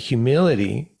and the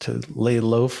humility to lay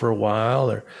low for a while,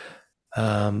 or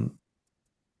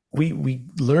we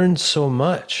learn so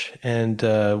much, and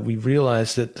we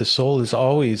realize that the soul is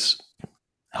always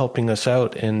helping us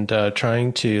out and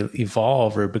trying to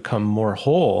evolve or become more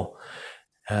whole.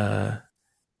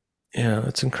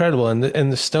 It's incredible. And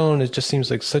the stone, it just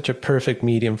seems like such a perfect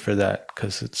medium for that,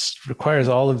 because it requires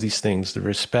all of these things: the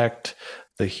respect,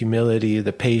 the humility,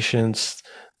 the patience,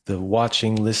 the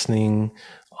watching, listening,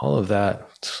 all of that.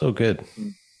 It's so good.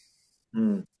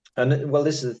 And well,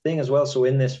 this is the thing as well. So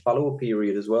in this follow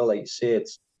period as well, like you say,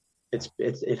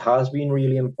 it has been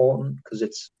really important, because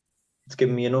it's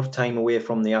given me enough time away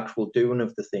from the actual doing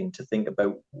of the thing to think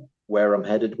about where I'm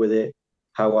headed with it,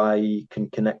 how I can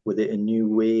connect with it in new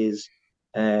ways,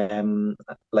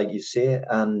 like you say.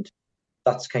 And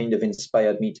that's kind of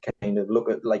inspired me to kind of look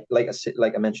at, like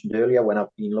I mentioned earlier, when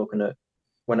I've been looking at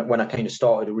when I kind of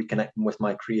started reconnecting with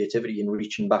my creativity and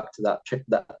reaching back to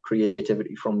that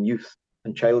creativity from youth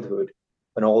and childhood,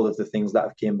 and all of the things that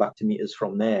have came back to me is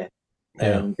from there.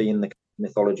 Yeah. being the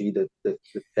mythology, the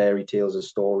fairy tales, the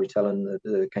storytelling,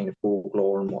 the kind of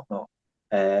folklore and whatnot.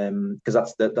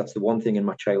 Because that's the one thing in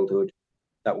my childhood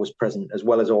that was present, as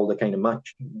well as all the kind of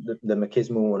the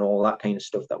machismo and all that kind of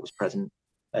stuff that was present.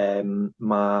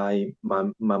 My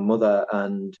mother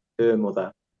and her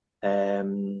mother,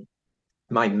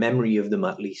 my memory of them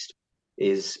at least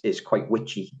is quite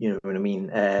witchy, you know what I mean,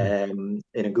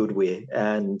 in a good way.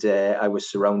 And I was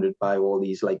surrounded by all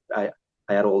these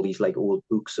I had all these like old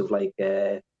books of like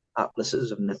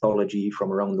atlases of mythology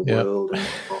from around the Yeah. world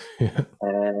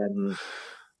and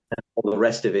all the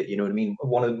rest of it, you know what I mean.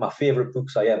 One of my favorite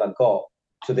books I ever got.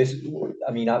 So this,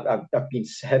 I mean, I've been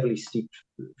heavily steeped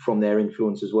from their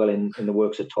influence as well in the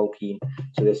works of Tolkien.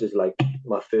 So this is like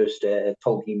my first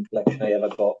Tolkien collection I ever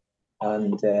got,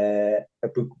 and a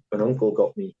book an uncle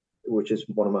got me, which is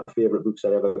one of my favorite books I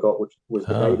ever got, which was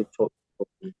the guided tour.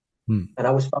 And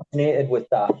I was fascinated with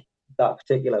that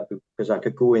particular book because I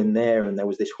could go in there and there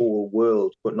was this whole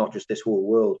world, but not just this whole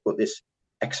world, but this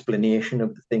explanation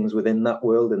of the things within that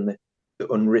world and the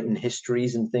unwritten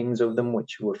histories and things of them,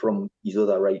 which were from these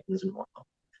other writings and whatnot.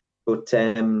 But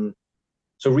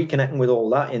so reconnecting with all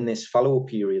that in this fallow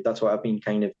period, that's what I've been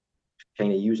kind of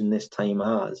using this time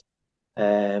as,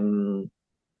 and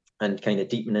kind of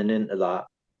deepening into that.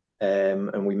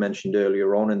 And we mentioned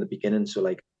earlier on in the beginning, so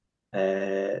like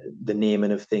the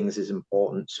naming of things is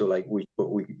important. So like we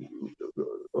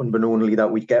unbeknownly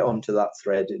that we get onto that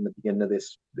thread in the beginning of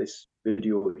this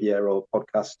video here or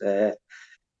podcast,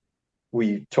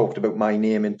 we talked about my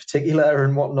name in particular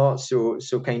and whatnot. So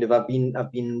kind of I've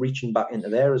been reaching back into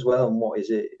there as well. And what is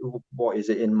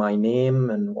it in my name,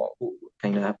 and what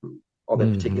kind of other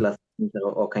particular things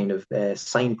or kind of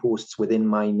signposts within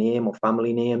my name or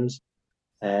family names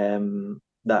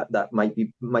that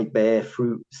might bear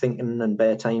fruit thinking and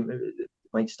bear time,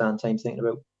 might stand time thinking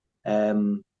about.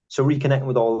 So reconnecting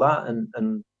with all that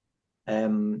and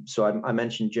so I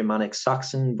mentioned Germanic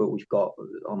Saxon, but we've got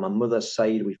on my mother's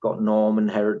side we've got Norman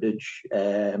heritage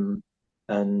and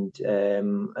an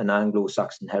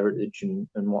Anglo-Saxon heritage and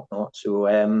whatnot.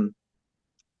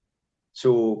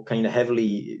 So kind of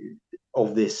heavily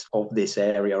of this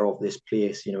area, of this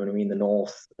place, you know what I mean, the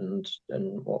north and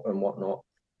whatnot.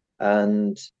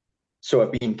 And so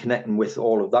I've been connecting with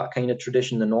all of that kind of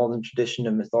tradition, the northern tradition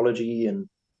and mythology and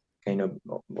kind of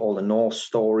all the Norse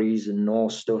stories and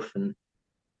Norse stuff, and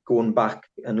going back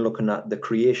and looking at the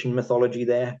creation mythology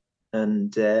there.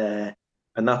 And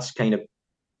that's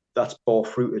bore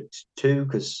fruited too,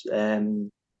 because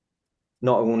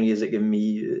not only is it giving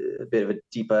me a bit of a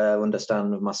deeper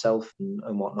understanding of myself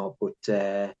and whatnot, but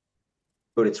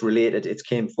it's related, it's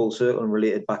came full circle and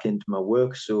related back into my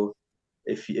work. So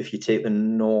if you take the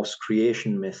Norse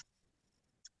creation myth,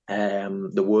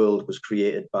 the world was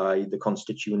created by the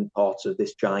constituent parts of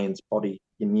this giant's body,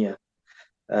 Ymir,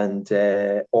 and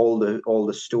all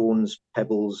the stones,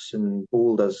 pebbles, and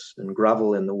boulders and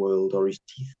gravel in the world are his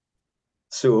teeth.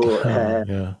 So,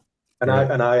 I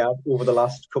have over the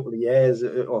last couple of years,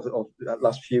 or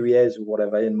last few years, or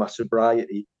whatever, in my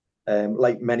sobriety,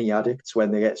 like many addicts,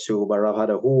 when they get sober, I've had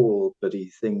a whole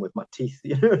bloody thing with my teeth.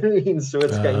 You know what I mean? So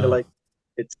it's kind of like,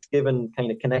 it's given kind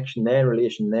of connection there,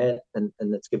 relation there, and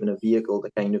it's given a vehicle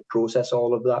to kind of process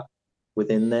all of that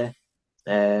within there.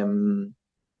 So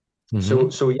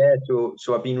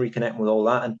I've been reconnecting with all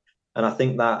that, and I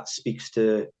think that speaks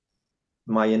to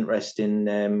my interest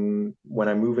in when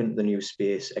I move into the new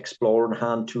space, exploring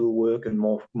hand tool work and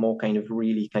more kind of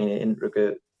really kind of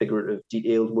intricate, figurative,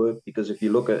 detailed work. Because if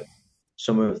you look at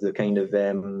some of the kind of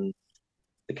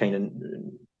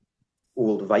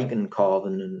old Viking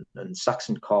carving and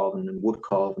Saxon carving and wood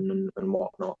carving and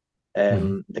whatnot,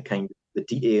 the kind of the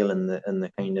detail and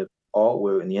the kind of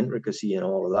artwork and the intricacy and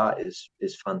all of that is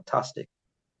fantastic.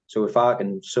 So if I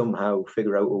can somehow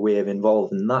figure out a way of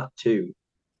involving that too,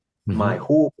 my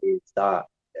hope is that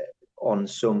on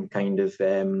some kind of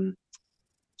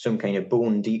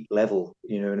bone deep level,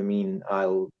 you know what I mean,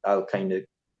 I'll kind of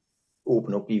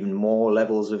open up even more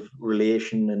levels of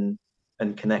relation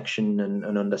and connection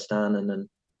and understanding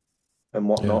and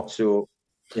whatnot. Yeah. So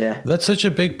yeah, that's such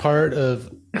a big part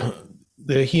of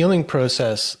the healing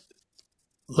process.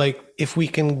 Like, if we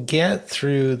can get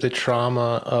through the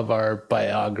trauma of our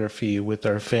biography with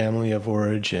our family of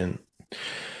origin,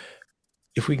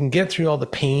 if we can get through all the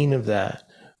pain of that,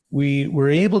 we were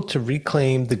able to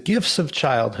reclaim the gifts of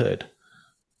childhood.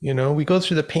 You know, we go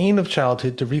through the pain of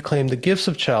childhood to reclaim the gifts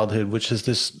of childhood, which is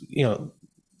this, you know,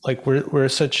 like we're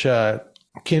such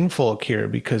kinfolk here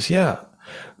because,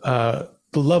 the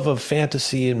love of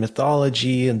fantasy and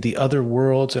mythology and the other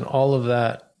worlds and all of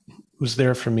that was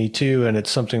there for me too. And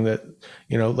it's something that,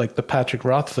 like the Patrick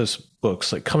Rothfuss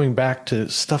books, like coming back to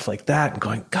stuff like that and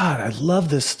going, God, I love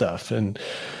this stuff. And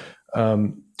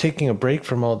taking a break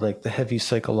from all like the heavy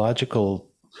psychological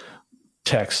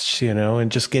texts,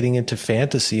 and just getting into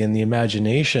fantasy and the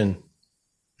imagination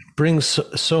brings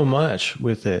so much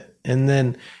with it. And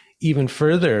then even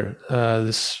further,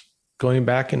 this going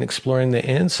back and exploring the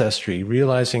ancestry,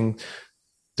 realizing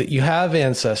that you have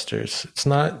ancestors. It's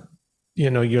not,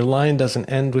 your line doesn't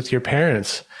end with your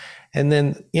parents. And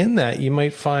then in that, you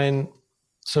might find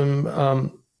some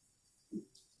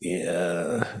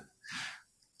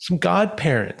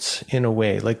godparents in a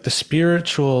way, like the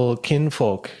spiritual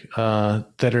kinfolk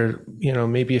that are,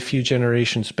 maybe a few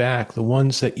generations back, the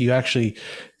ones that you actually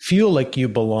feel like you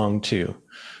belong to.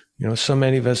 So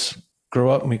many of us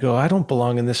grow up and we go, I don't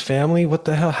belong in this family. What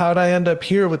the hell? How'd I end up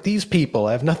here with these people?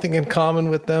 I have nothing in common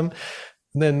with them.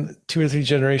 And then 2 or 3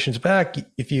 generations back,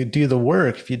 if you do the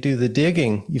work, if you do the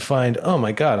digging, you find, oh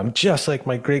my God, I'm just like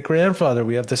my great grandfather.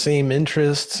 We have the same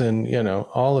interests and,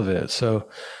 all of it. So,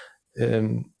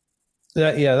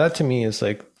 that to me is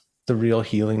like the real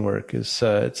healing work is,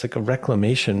 it's like a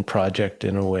reclamation project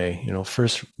in a way,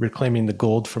 first reclaiming the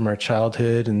gold from our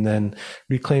childhood and then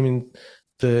reclaiming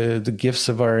the gifts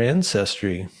of our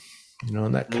ancestry,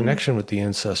 and that connection with the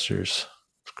ancestors.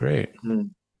 It's great.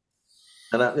 And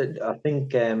I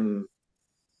think, on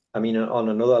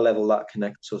another level that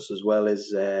connects us as well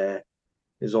is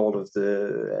all of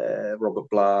the Robert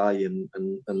Bly and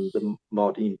the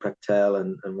Martine Prechtel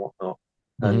and whatnot.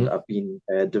 And I've been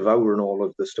devouring all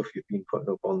of the stuff you've been putting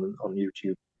up on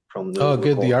YouTube from the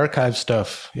the archive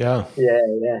stuff. Yeah.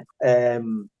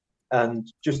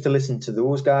 And just to listen to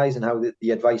those guys and how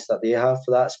the advice that they have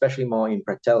for that, especially Martin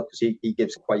Prechtel, because he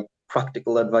gives quite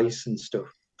practical advice and stuff,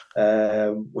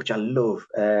 which I love.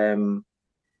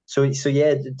 So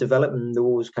developing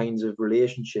those kinds of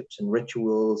relationships and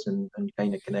rituals and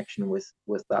kind of connection with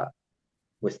that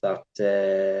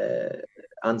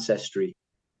ancestry.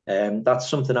 That's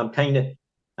something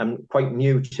I'm quite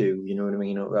new to. You know what I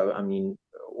mean? I mean,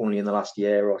 only in the last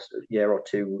year or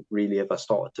two really have I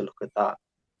started to look at that.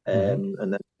 And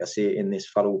then, like I say, in this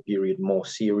fallow period, more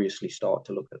seriously start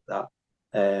to look at that.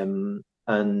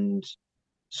 And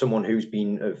someone who's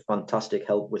been a fantastic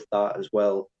help with that as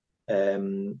well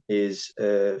is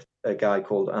a guy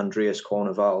called Andreas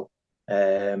Corneval,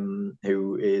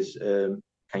 who is a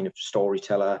kind of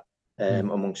storyteller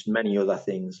amongst many other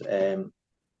things.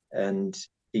 And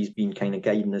he's been kind of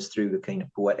guiding us through the kind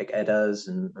of poetic Eddas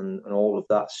and all of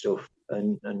that stuff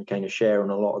and kind of sharing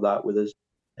a lot of that with us.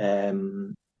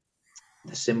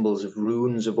 The symbols of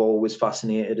runes have always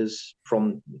fascinated us,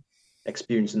 from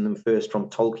experiencing them first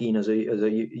from Tolkien as a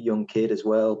young kid as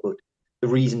well. But the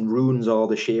reason runes are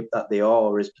the shape that they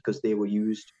are is because they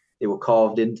were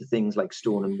carved into things like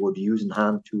stone and wood using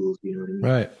hand tools. You know what I mean?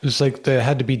 Right. It's like they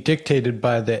had to be dictated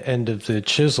by the end of the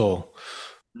chisel.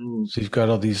 So you've got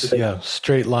all these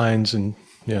straight lines and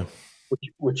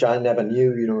which I never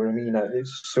knew, you know what I mean?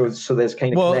 So there's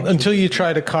kind of until you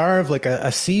try to carve like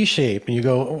a C shape and you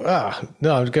go,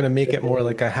 no, I'm going to make it more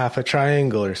like a half a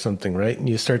triangle or something, right? And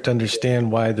you start to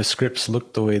understand why the scripts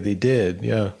looked the way they did.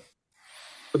 Yeah.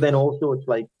 But then also it's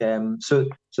like, so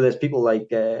there's people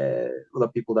like other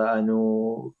people that I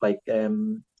know, like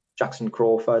Jackson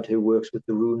Crawford, who works with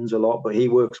the runes a lot, but he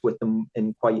works with them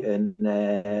in quite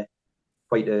a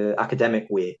academic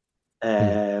way.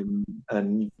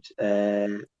 And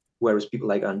whereas people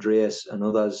like Andreas and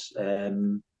others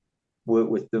work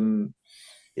with them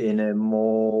in a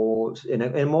more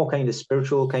kind of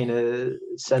spiritual kind of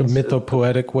sense, a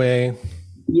mythopoetic way.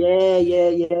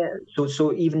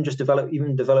 So even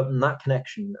developing that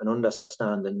connection and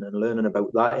understanding and learning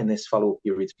about that in this fallow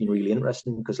period has been really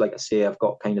interesting, because like I say, I've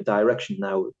got kind of direction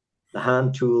now, the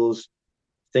hand tools,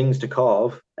 things to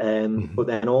carve, but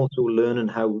then also learning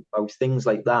how things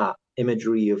like that,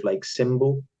 imagery of like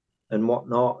symbol and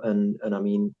whatnot, and I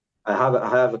mean, I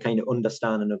have a kind of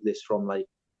understanding of this from like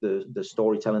the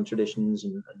storytelling traditions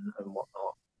and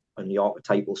whatnot, and the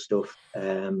archetypal stuff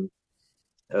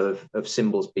of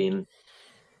symbols being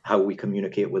how we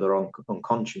communicate with our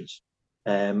unconscious,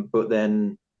 but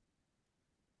then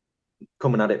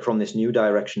coming at it from this new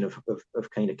direction of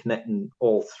kind of connecting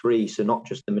all three, so not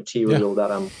just the material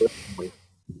that I'm working with,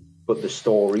 but the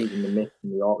stories and the myths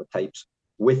and the archetypes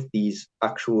with these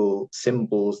actual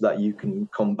symbols that you can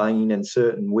combine in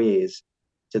certain ways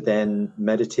to then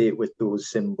meditate with those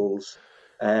symbols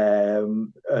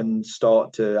and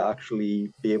start to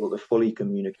actually be able to fully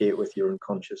communicate with your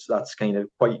unconscious. That's kind of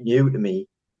quite new to me,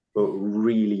 but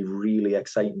really, really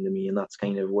exciting to me. And that's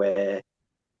kind of where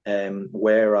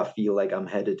where I feel like I'm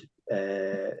headed.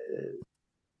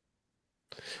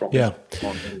 Yeah.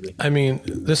 I mean,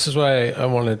 this is why I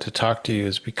wanted to talk to you,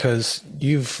 is because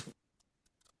you've,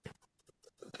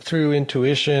 through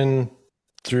intuition,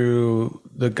 through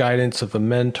the guidance of a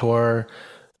mentor,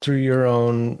 through your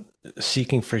own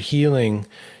seeking for healing,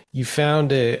 you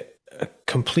found a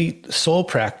complete soul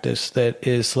practice that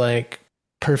is like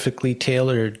perfectly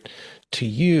tailored to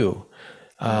you.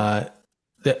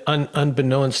 That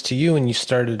unbeknownst to you, when you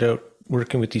started out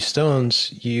working with these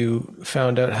stones, you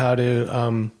found out how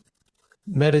to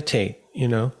meditate.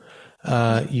 You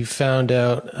found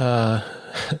out,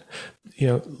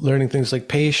 learning things like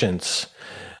patience.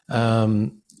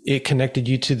 It connected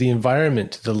you to the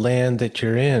environment, to the land that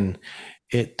you're in.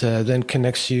 It then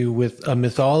connects you with a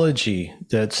mythology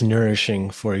that's nourishing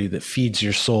for you, that feeds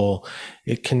your soul.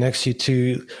 It connects you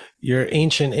to your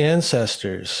ancient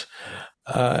ancestors.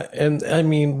 And I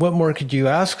mean, what more could you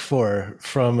ask for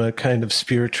from a kind of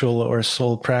spiritual or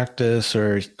soul practice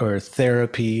or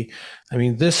therapy? I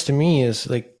mean, this to me is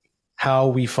like how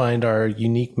we find our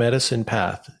unique medicine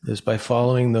path, is by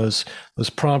following those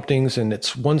promptings, and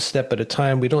it's one step at a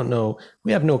time. We don't know,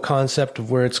 we have no concept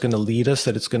of where it's going to lead us,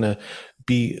 that it's going to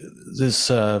be this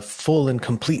full and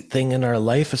complete thing in our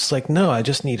life. It's like, no, I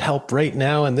just need help right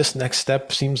now, and this next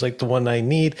step seems like the one I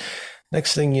need.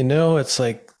 Next thing you know, it's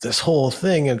like this whole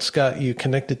thing, it's got you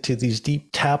connected to these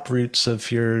deep tap roots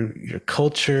of your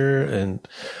culture and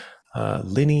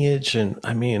lineage. And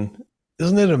I mean,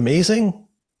 isn't it amazing?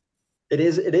 It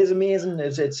is amazing.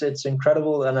 It's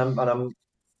incredible, and I'm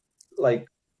like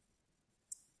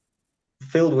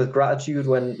filled with gratitude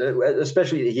when,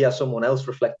 especially to hear someone else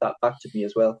reflect that back to me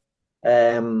as well.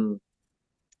 And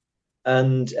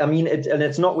I mean,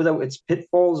 it's not without its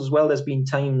pitfalls as well. There's been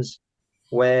times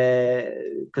where,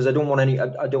 because I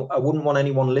wouldn't want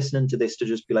anyone listening to this to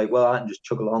just be like, well, I can just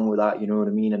chug along with that, you know what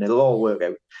I mean, and it'll all work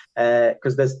out.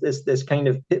 Because there's kind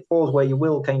of pitfalls where you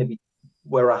will kind of be,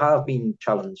 where I have been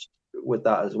challenged with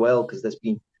that as well, because there's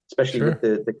been, especially Sure. with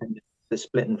the kind of the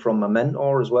splitting from my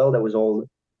mentor as well. There was all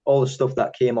the stuff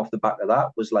that came off the back of that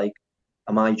was like,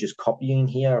 am I just copying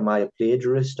here? Am I a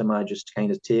plagiarist? Am I just kind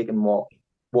of taking what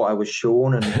I was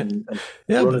shown and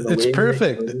Yeah, but running it's away with it?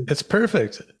 perfect. It's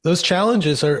perfect. Those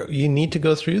challenges are, you need to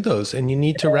go through those, and you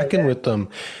need to reckon with them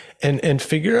and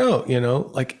figure out,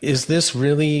 like, is this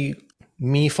really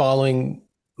me following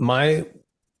my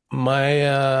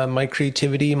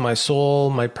creativity, my soul,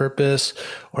 my purpose,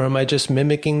 or am I just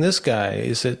mimicking this guy?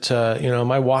 Is it,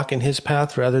 am I walking his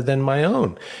path rather than my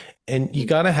own? And you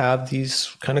got to have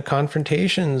these kind of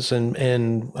confrontations and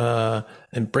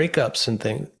breakups and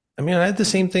things. I mean, I had the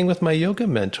same thing with my yoga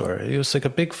mentor. It was like a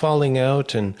big falling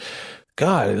out, and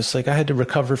God, it was like I had to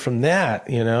recover from that,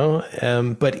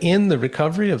 but in the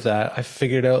recovery of that, I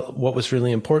figured out what was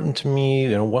really important to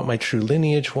me, what my true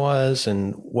lineage was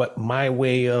and what my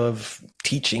way of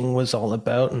teaching was all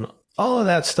about. And all of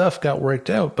that stuff got worked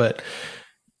out, but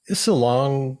it's a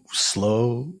long,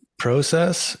 slow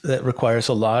process that requires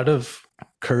a lot of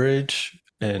courage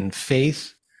and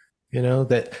faith,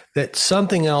 that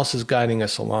something else is guiding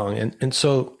us along. And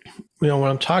so, when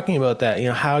I'm talking about that,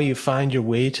 how you find your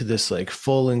way to this like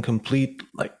full and complete,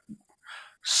 like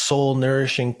soul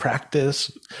nourishing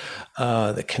practice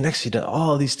that connects you to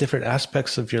all these different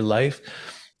aspects of your life.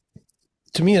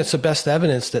 To me, it's the best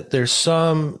evidence that there's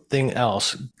something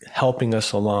else helping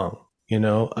us along,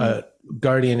 a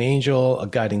guardian angel, a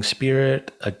guiding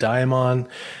spirit, a daimon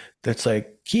that's like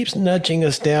keeps nudging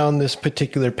us down this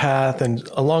particular path. And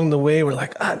along the way, we're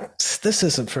like, this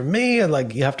isn't for me. And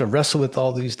like, you have to wrestle with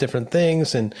all these different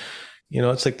things. And,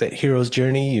 it's like that hero's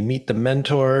journey. You meet the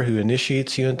mentor who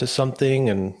initiates you into something,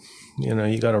 and,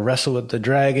 you got to wrestle with the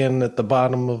dragon at the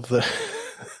bottom of the,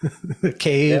 the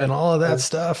cave and all of that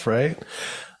stuff. Right.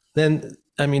 Then,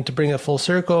 I mean, to bring it full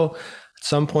circle, at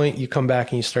some point you come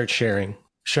back and you start sharing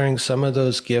some of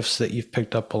those gifts that you've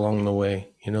picked up along the way,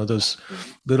 those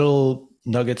little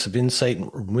nuggets of insight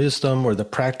and wisdom, or the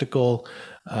practical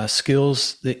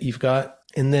skills that you've got.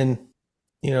 And then,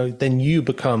 then you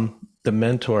become the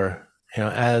mentor,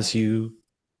 as you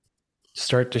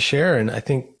start to share. And I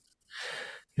think,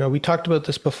 we talked about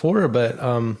this before, but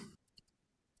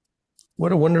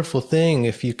what a wonderful thing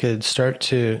if you could start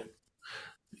to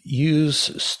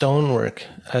use stonework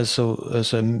as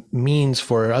a means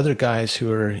for other guys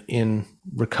who are in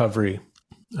recovery,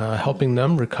 helping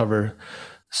them recover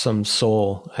some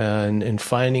soul, and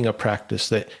finding a practice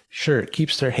that, sure, it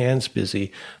keeps their hands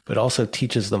busy, but also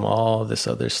teaches them all this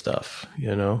other stuff,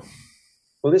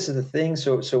 Well, this is the thing.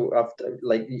 So after,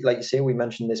 like you say, we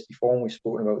mentioned this before, and we've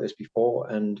spoken about this before,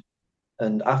 and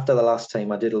And after the last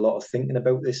time, I did a lot of thinking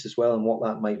about this as well, and what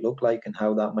that might look like, and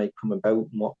how that might come about,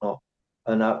 and whatnot.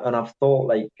 And I've thought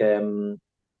like I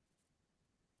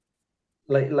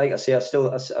say, I've still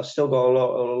got a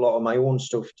lot of my own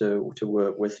stuff to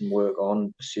work with and work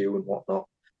on, pursue and whatnot.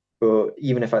 But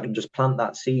even if I can just plant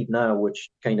that seed now, which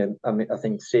kind of, I mean, I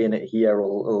think saying it here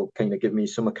will kind of give me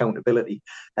some accountability.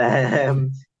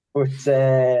 Um, but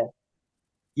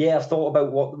yeah, I've thought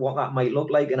about what that might look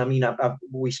like, and I mean,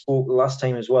 we spoke last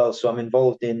time as well. So I'm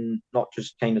involved in not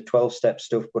just kind of 12-step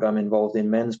stuff, but I'm involved in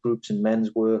men's groups and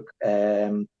men's work.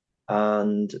 And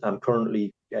I'm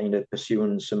currently kind of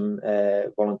pursuing some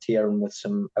volunteering with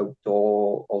some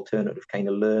outdoor alternative kind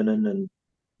of learning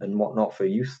and whatnot for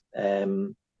youth.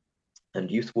 And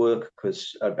youth work,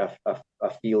 because I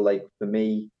feel like for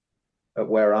me, at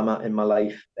where I'm at in my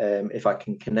life, if I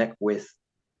can connect with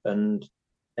and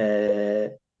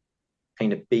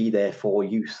kind of be there for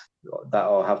youth that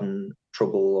are having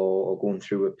trouble or going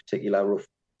through a particular rough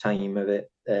time of it,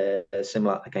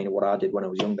 similar to kind of what I did when I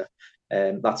was younger.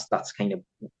 That's kind of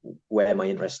where my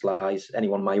interest lies.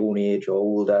 Anyone my own age or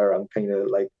older, I'm kind of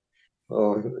like,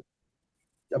 oh,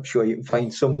 I'm sure you can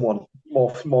find someone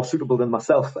more suitable than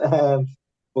myself.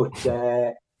 But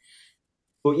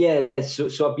yeah,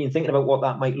 so I've been thinking about what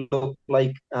that might look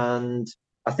like, and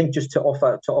I think just to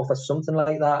offer something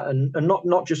like that, and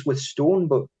not just with stone,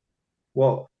 but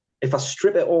what if I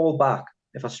strip it all back,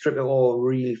 if I strip it all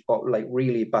really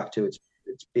back to its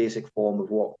basic form of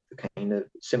what the kind of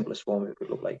simplest form it could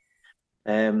look like.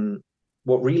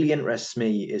 What really interests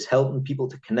me is helping people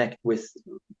to connect with.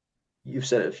 You've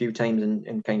said it a few times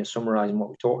in kind of summarizing what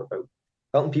we talked about,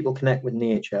 helping people connect with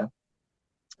nature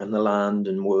and the land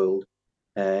and world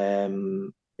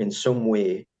in some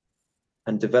way,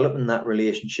 and developing that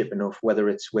relationship enough, whether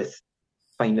it's with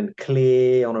finding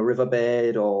clay on a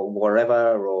riverbed or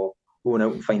wherever, or going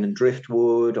out and finding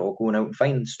driftwood, or going out and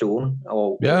finding stone,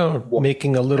 or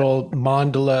making a little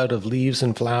mandala out of leaves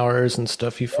and flowers and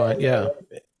stuff you find. Yeah.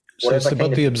 So it's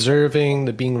about the observing,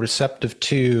 the being receptive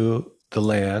to the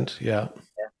land. Yeah.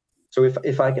 So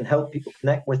if I can help people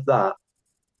connect with that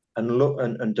and look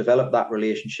and develop that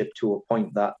relationship to a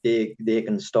point that they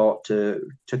can start to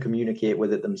communicate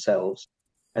with it themselves,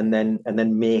 and then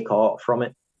make art from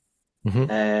it,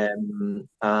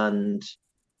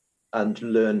 and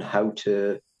learn how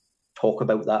to talk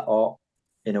about that art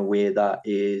in a way that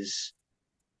is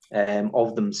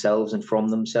of themselves and from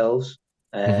themselves,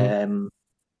 and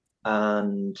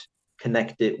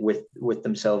connect it with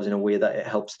themselves in a way that it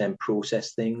helps them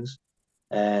process things.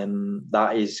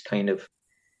 That is kind of,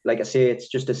 like I say, it's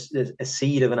just a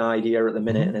seed of an idea at the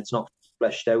minute, and it's not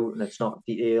fleshed out and it's not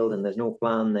detailed and there's no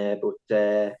plan there.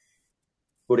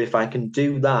 But if I can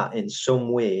do that in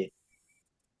some way,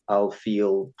 I'll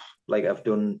feel like I've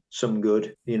done some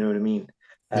good. You know what I mean?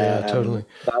 Yeah, totally.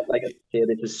 Like I say,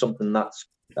 this is something that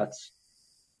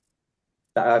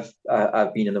I've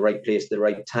been in the right place at the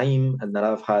right time, and that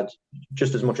I've had,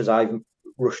 just as much as I've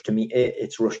rushed to meet it,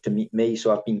 it's rushed to meet me.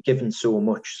 So I've been given so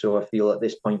much. So I feel at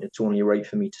this point it's only right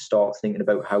for me to start thinking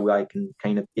about how I can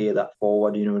kind of pay that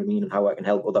forward, you know what I mean, and how I can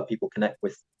help other people connect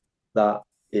with that.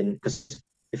 Because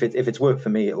if it's worked for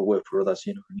me, it'll work for others,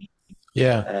 you know what I mean?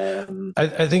 Yeah.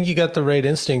 I think you got the right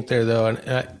instinct there, though.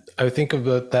 And I think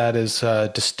about that as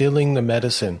distilling the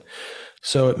medicine.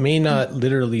 So it may not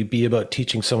literally be about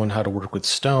teaching someone how to work with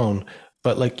stone,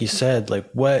 but like you said, like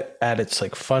what at its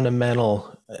like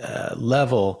fundamental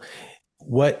level,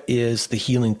 what is the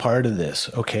healing part of this?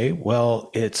 Okay, well,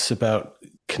 it's about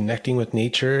connecting with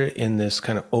nature in this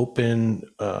kind of open,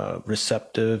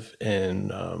 receptive,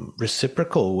 and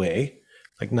reciprocal way,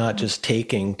 like not just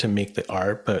taking to make the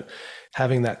art, but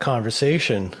having that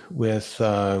conversation with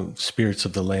spirits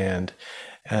of the land,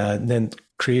 and then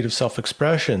creative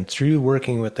self-expression through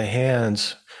working with the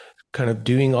hands, kind of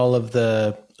doing all of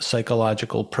the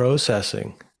psychological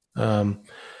processing.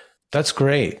 That's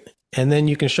great. And then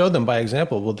you can show them by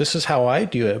example, well, this is how I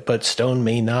do it, but stone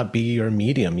may not be your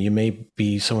medium. You may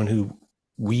be someone who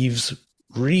weaves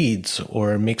reeds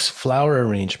or makes flower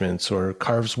arrangements or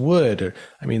carves wood. Or,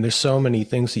 I mean, there's so many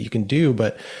things that you can do,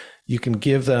 but you can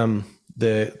give them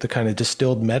the kind of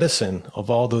distilled medicine of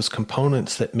all those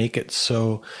components that make it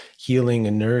so healing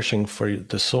and nourishing for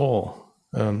the soul.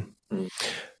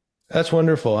 That's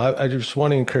wonderful. I just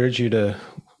want to encourage you to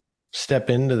step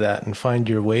into that and find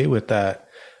your way with that.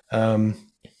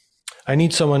 I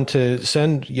need someone to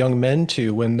send young men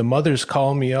to when the mothers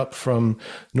call me up from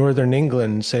Northern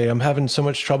England and say, I'm having so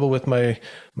much trouble with my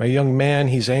young man.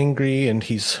 He's angry and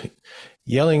he's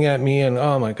yelling at me, and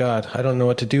oh my God, I don't know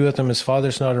what to do with him. His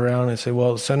father's not around. I say,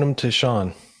 well, send him to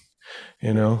Sean.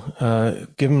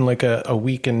 Give him like a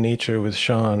week in nature with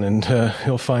Sean, and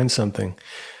he'll find something.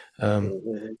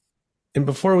 And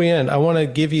before we end, I want to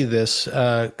give you this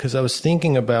because I was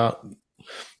thinking about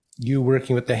you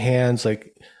working with the hands,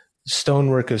 like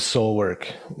stonework is soulwork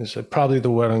is probably the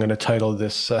word I'm going to title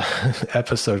this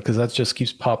episode, because that just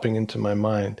keeps popping into my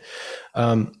mind.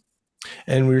 And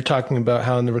we were talking about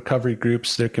how in the recovery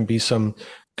groups, there can be some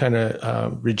kind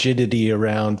of rigidity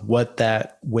around what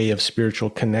that way of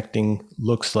spiritual connecting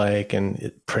looks like,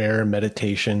 and prayer,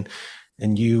 meditation,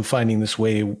 and you finding this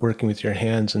way working with your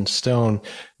hands in stone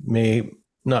may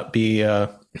not be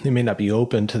they may not be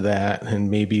open to that, and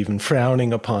maybe even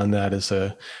frowning upon that as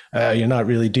you're not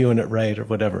really doing it right or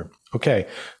whatever. Okay.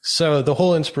 So the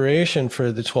whole inspiration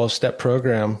for the 12-step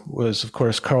program was, of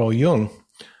course, Carl Jung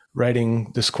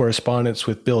writing this correspondence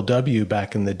with Bill W.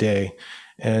 back in the day.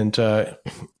 And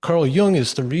Carl Jung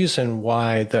is the reason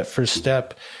why that first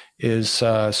step is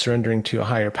surrendering to a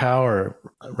higher power,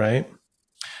 right?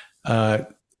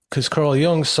 Because Carl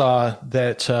Jung saw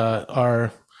that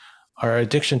our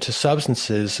addiction to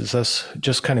substances is us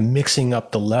just kind of mixing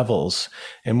up the levels.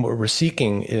 And what we're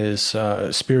seeking is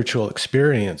spiritual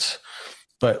experience,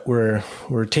 but we're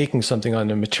taking something on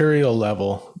a material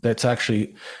level that's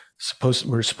actually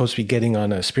we're supposed to be getting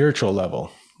on a spiritual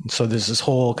level. So there's this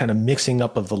whole kind of mixing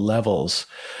up of the levels.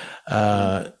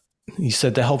 He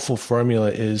said the helpful formula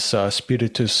is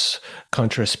spiritus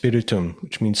contra spiritum,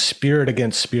 which means spirit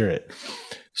against spirit.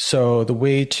 So the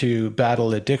way to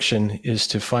battle addiction is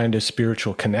to find a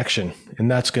spiritual connection,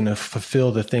 and that's going to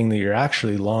fulfill the thing that you're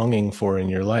actually longing for in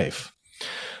your life.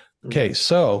 Okay,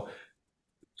 so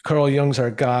Carl Jung's our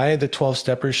guy. The 12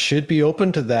 steppers should be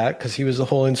open to that, because he was the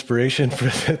whole inspiration for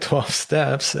the 12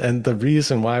 steps and the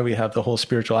reason why we have the whole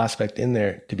spiritual aspect in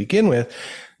there to begin with.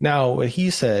 Now, what he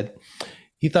said,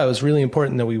 he thought it was really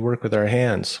important that we work with our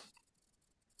hands.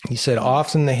 He said,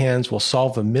 often the hands will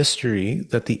solve a mystery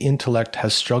that the intellect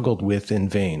has struggled with in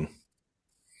vain.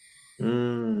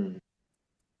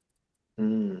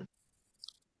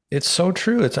 It's so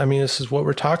true. This is what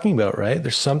we're talking about, right?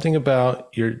 There's something about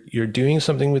you're doing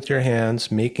something with your hands,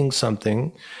 making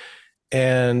something,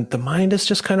 and the mind is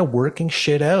just kind of working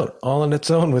shit out all on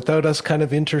its own without us kind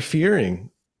of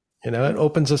interfering. It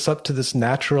opens us up to this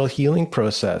natural healing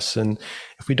process. And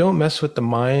if we don't mess with the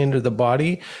mind or the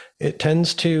body, it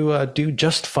tends to do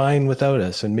just fine without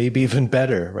us, and maybe even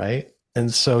better, right?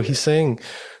 And so he's saying,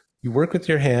 you work with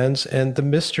your hands, and the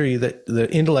mystery that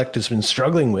the intellect has been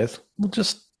struggling with will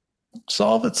just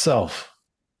solve itself.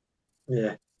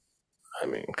 Yeah.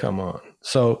 Come on.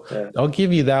 So yeah. I'll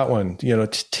give you that one,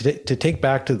 to take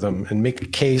back to them and make a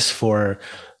case for,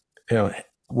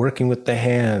 working with the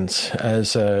hands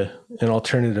as an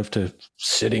alternative to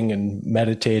sitting and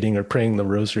meditating or praying the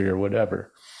rosary or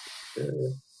whatever.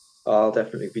 I'll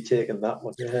definitely be taking that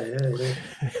one. Yeah.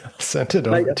 I'll send it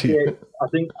over to you. I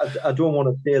think I don't want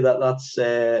to say that that's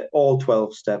all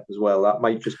 12 step as well. That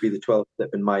might just be the 12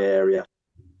 step in my area.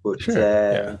 But sure.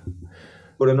 Yeah.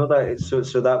 But another, so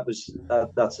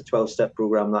that's a 12 step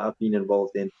program that I've been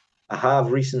involved in. I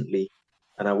have recently,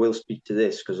 and I will speak to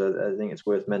this because I think it's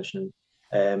worth mentioning.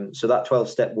 So that 12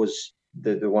 step was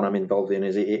the one I'm involved in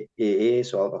is AA,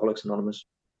 so Alcoholics Anonymous.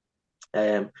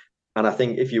 And I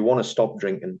think if you want to stop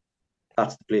drinking,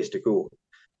 that's the place to go.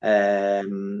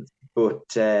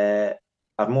 But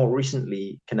I've more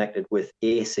recently connected with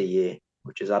ACA,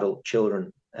 which is adult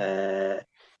children, and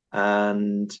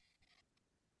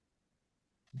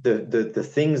the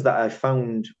things that I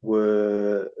found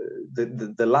were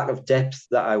the lack of depth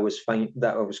that I was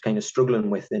kind of struggling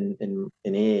with in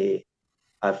AA.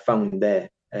 I've found there.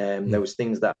 There was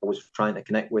things that I was trying to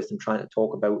connect with and trying to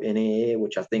talk about in AA,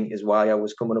 which I think is why I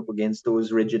was coming up against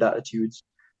those rigid attitudes.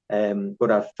 But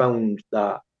I've found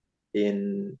that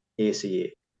in ACA.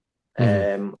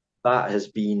 That has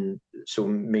been, so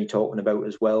me talking about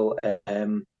as well, that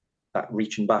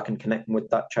reaching back and connecting with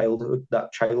that child in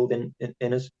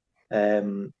us.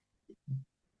 I've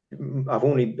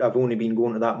only been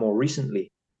going to that more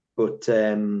recently, but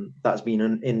that's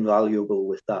been invaluable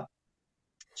with that.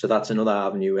 So that's another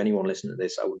avenue. Anyone listening to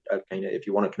this, I'd kind of, if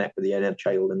you want to connect with the inner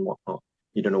child and whatnot,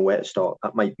 you don't know where to start,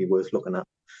 that might be worth looking at.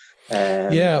 I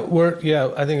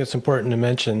think it's important to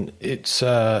mention it's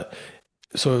so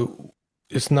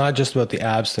it's not just about the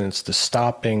abstinence, the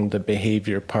stopping the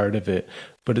behavior part of it,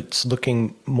 but it's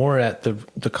looking more at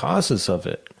the causes of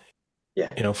it.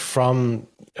 Yeah. From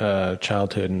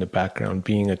childhood and the background,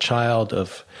 being a child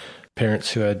of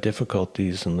parents who had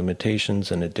difficulties and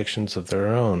limitations and addictions of their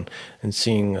own, and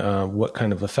seeing what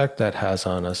kind of effect that has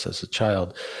on us as a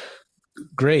child.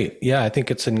 Great. Yeah, I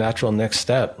think it's a natural next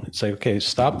step. It's like, okay,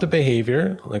 stop the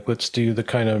behavior. Like, let's do the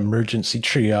kind of emergency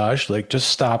triage. Like, just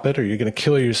stop it or you're going to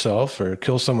kill yourself or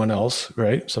kill someone else,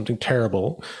 right? Something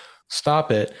terrible. Stop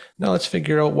it. Now let's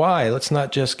figure out why. Let's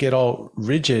not just get all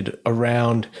rigid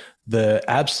around the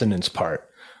abstinence part.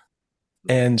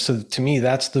 And so to me,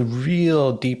 that's the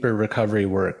real deeper recovery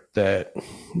work that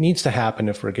needs to happen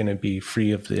if we're going to be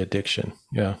free of the addiction.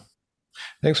 Yeah.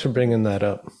 Thanks for bringing that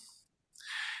up.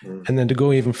 And then to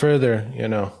go even further,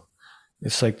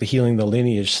 it's like the healing the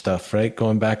lineage stuff, right?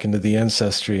 Going back into the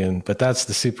ancestry, but that's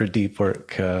the super deep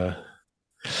work.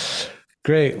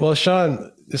 Great. Well,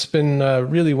 Sean, it's been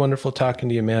really wonderful talking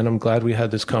to you, man. I'm glad we had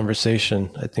this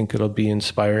conversation. I think it'll be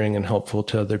inspiring and helpful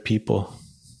to other people.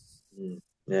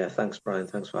 Yeah, thanks, Brian.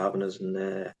 Thanks for having us,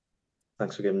 and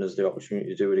thanks for giving us the opportunity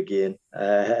to do it again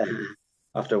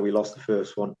after we lost the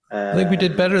first one. I think we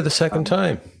did better the second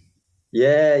time.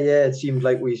 Yeah, it seemed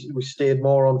like we stayed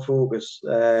more on focus.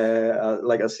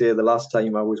 Like I say, the last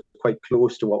time I was quite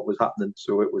close to what was happening,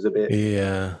 so it was a bit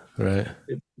right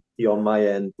beyond my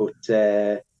end. But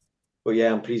yeah,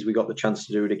 I'm pleased we got the chance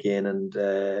to do it again, and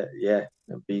it'd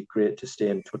be great to stay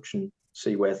in touch and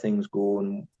see where things go.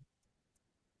 And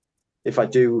if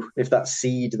that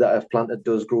seed that I've planted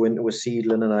does grow into a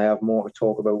seedling, and I have more to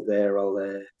talk about there, I'll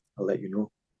let you know.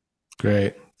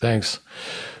 Great, thanks.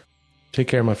 Take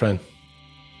care, my friend.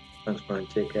 Thanks, Brian.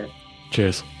 Take care.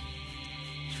 Cheers.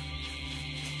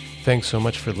 Thanks so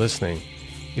much for listening.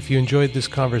 If you enjoyed this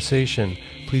conversation,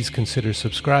 please consider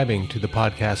subscribing to the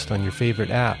podcast on your favorite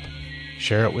app.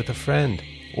 Share it with a friend,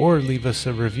 or leave us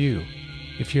a review.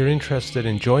 If you're interested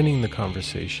in joining the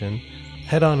conversation,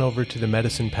 head on over to the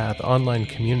Medicine Path online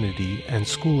community and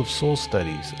School of Soul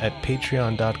Studies at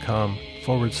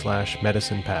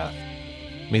patreon.com/Medicine Path.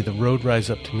 May the road rise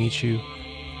up to meet you.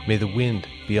 May the wind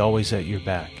be always at your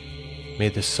back. May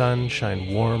the sun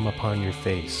shine warm upon your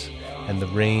face, and the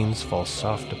rains fall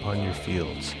soft upon your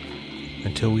fields.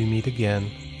 Until we meet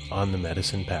again on the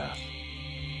Medicine Path.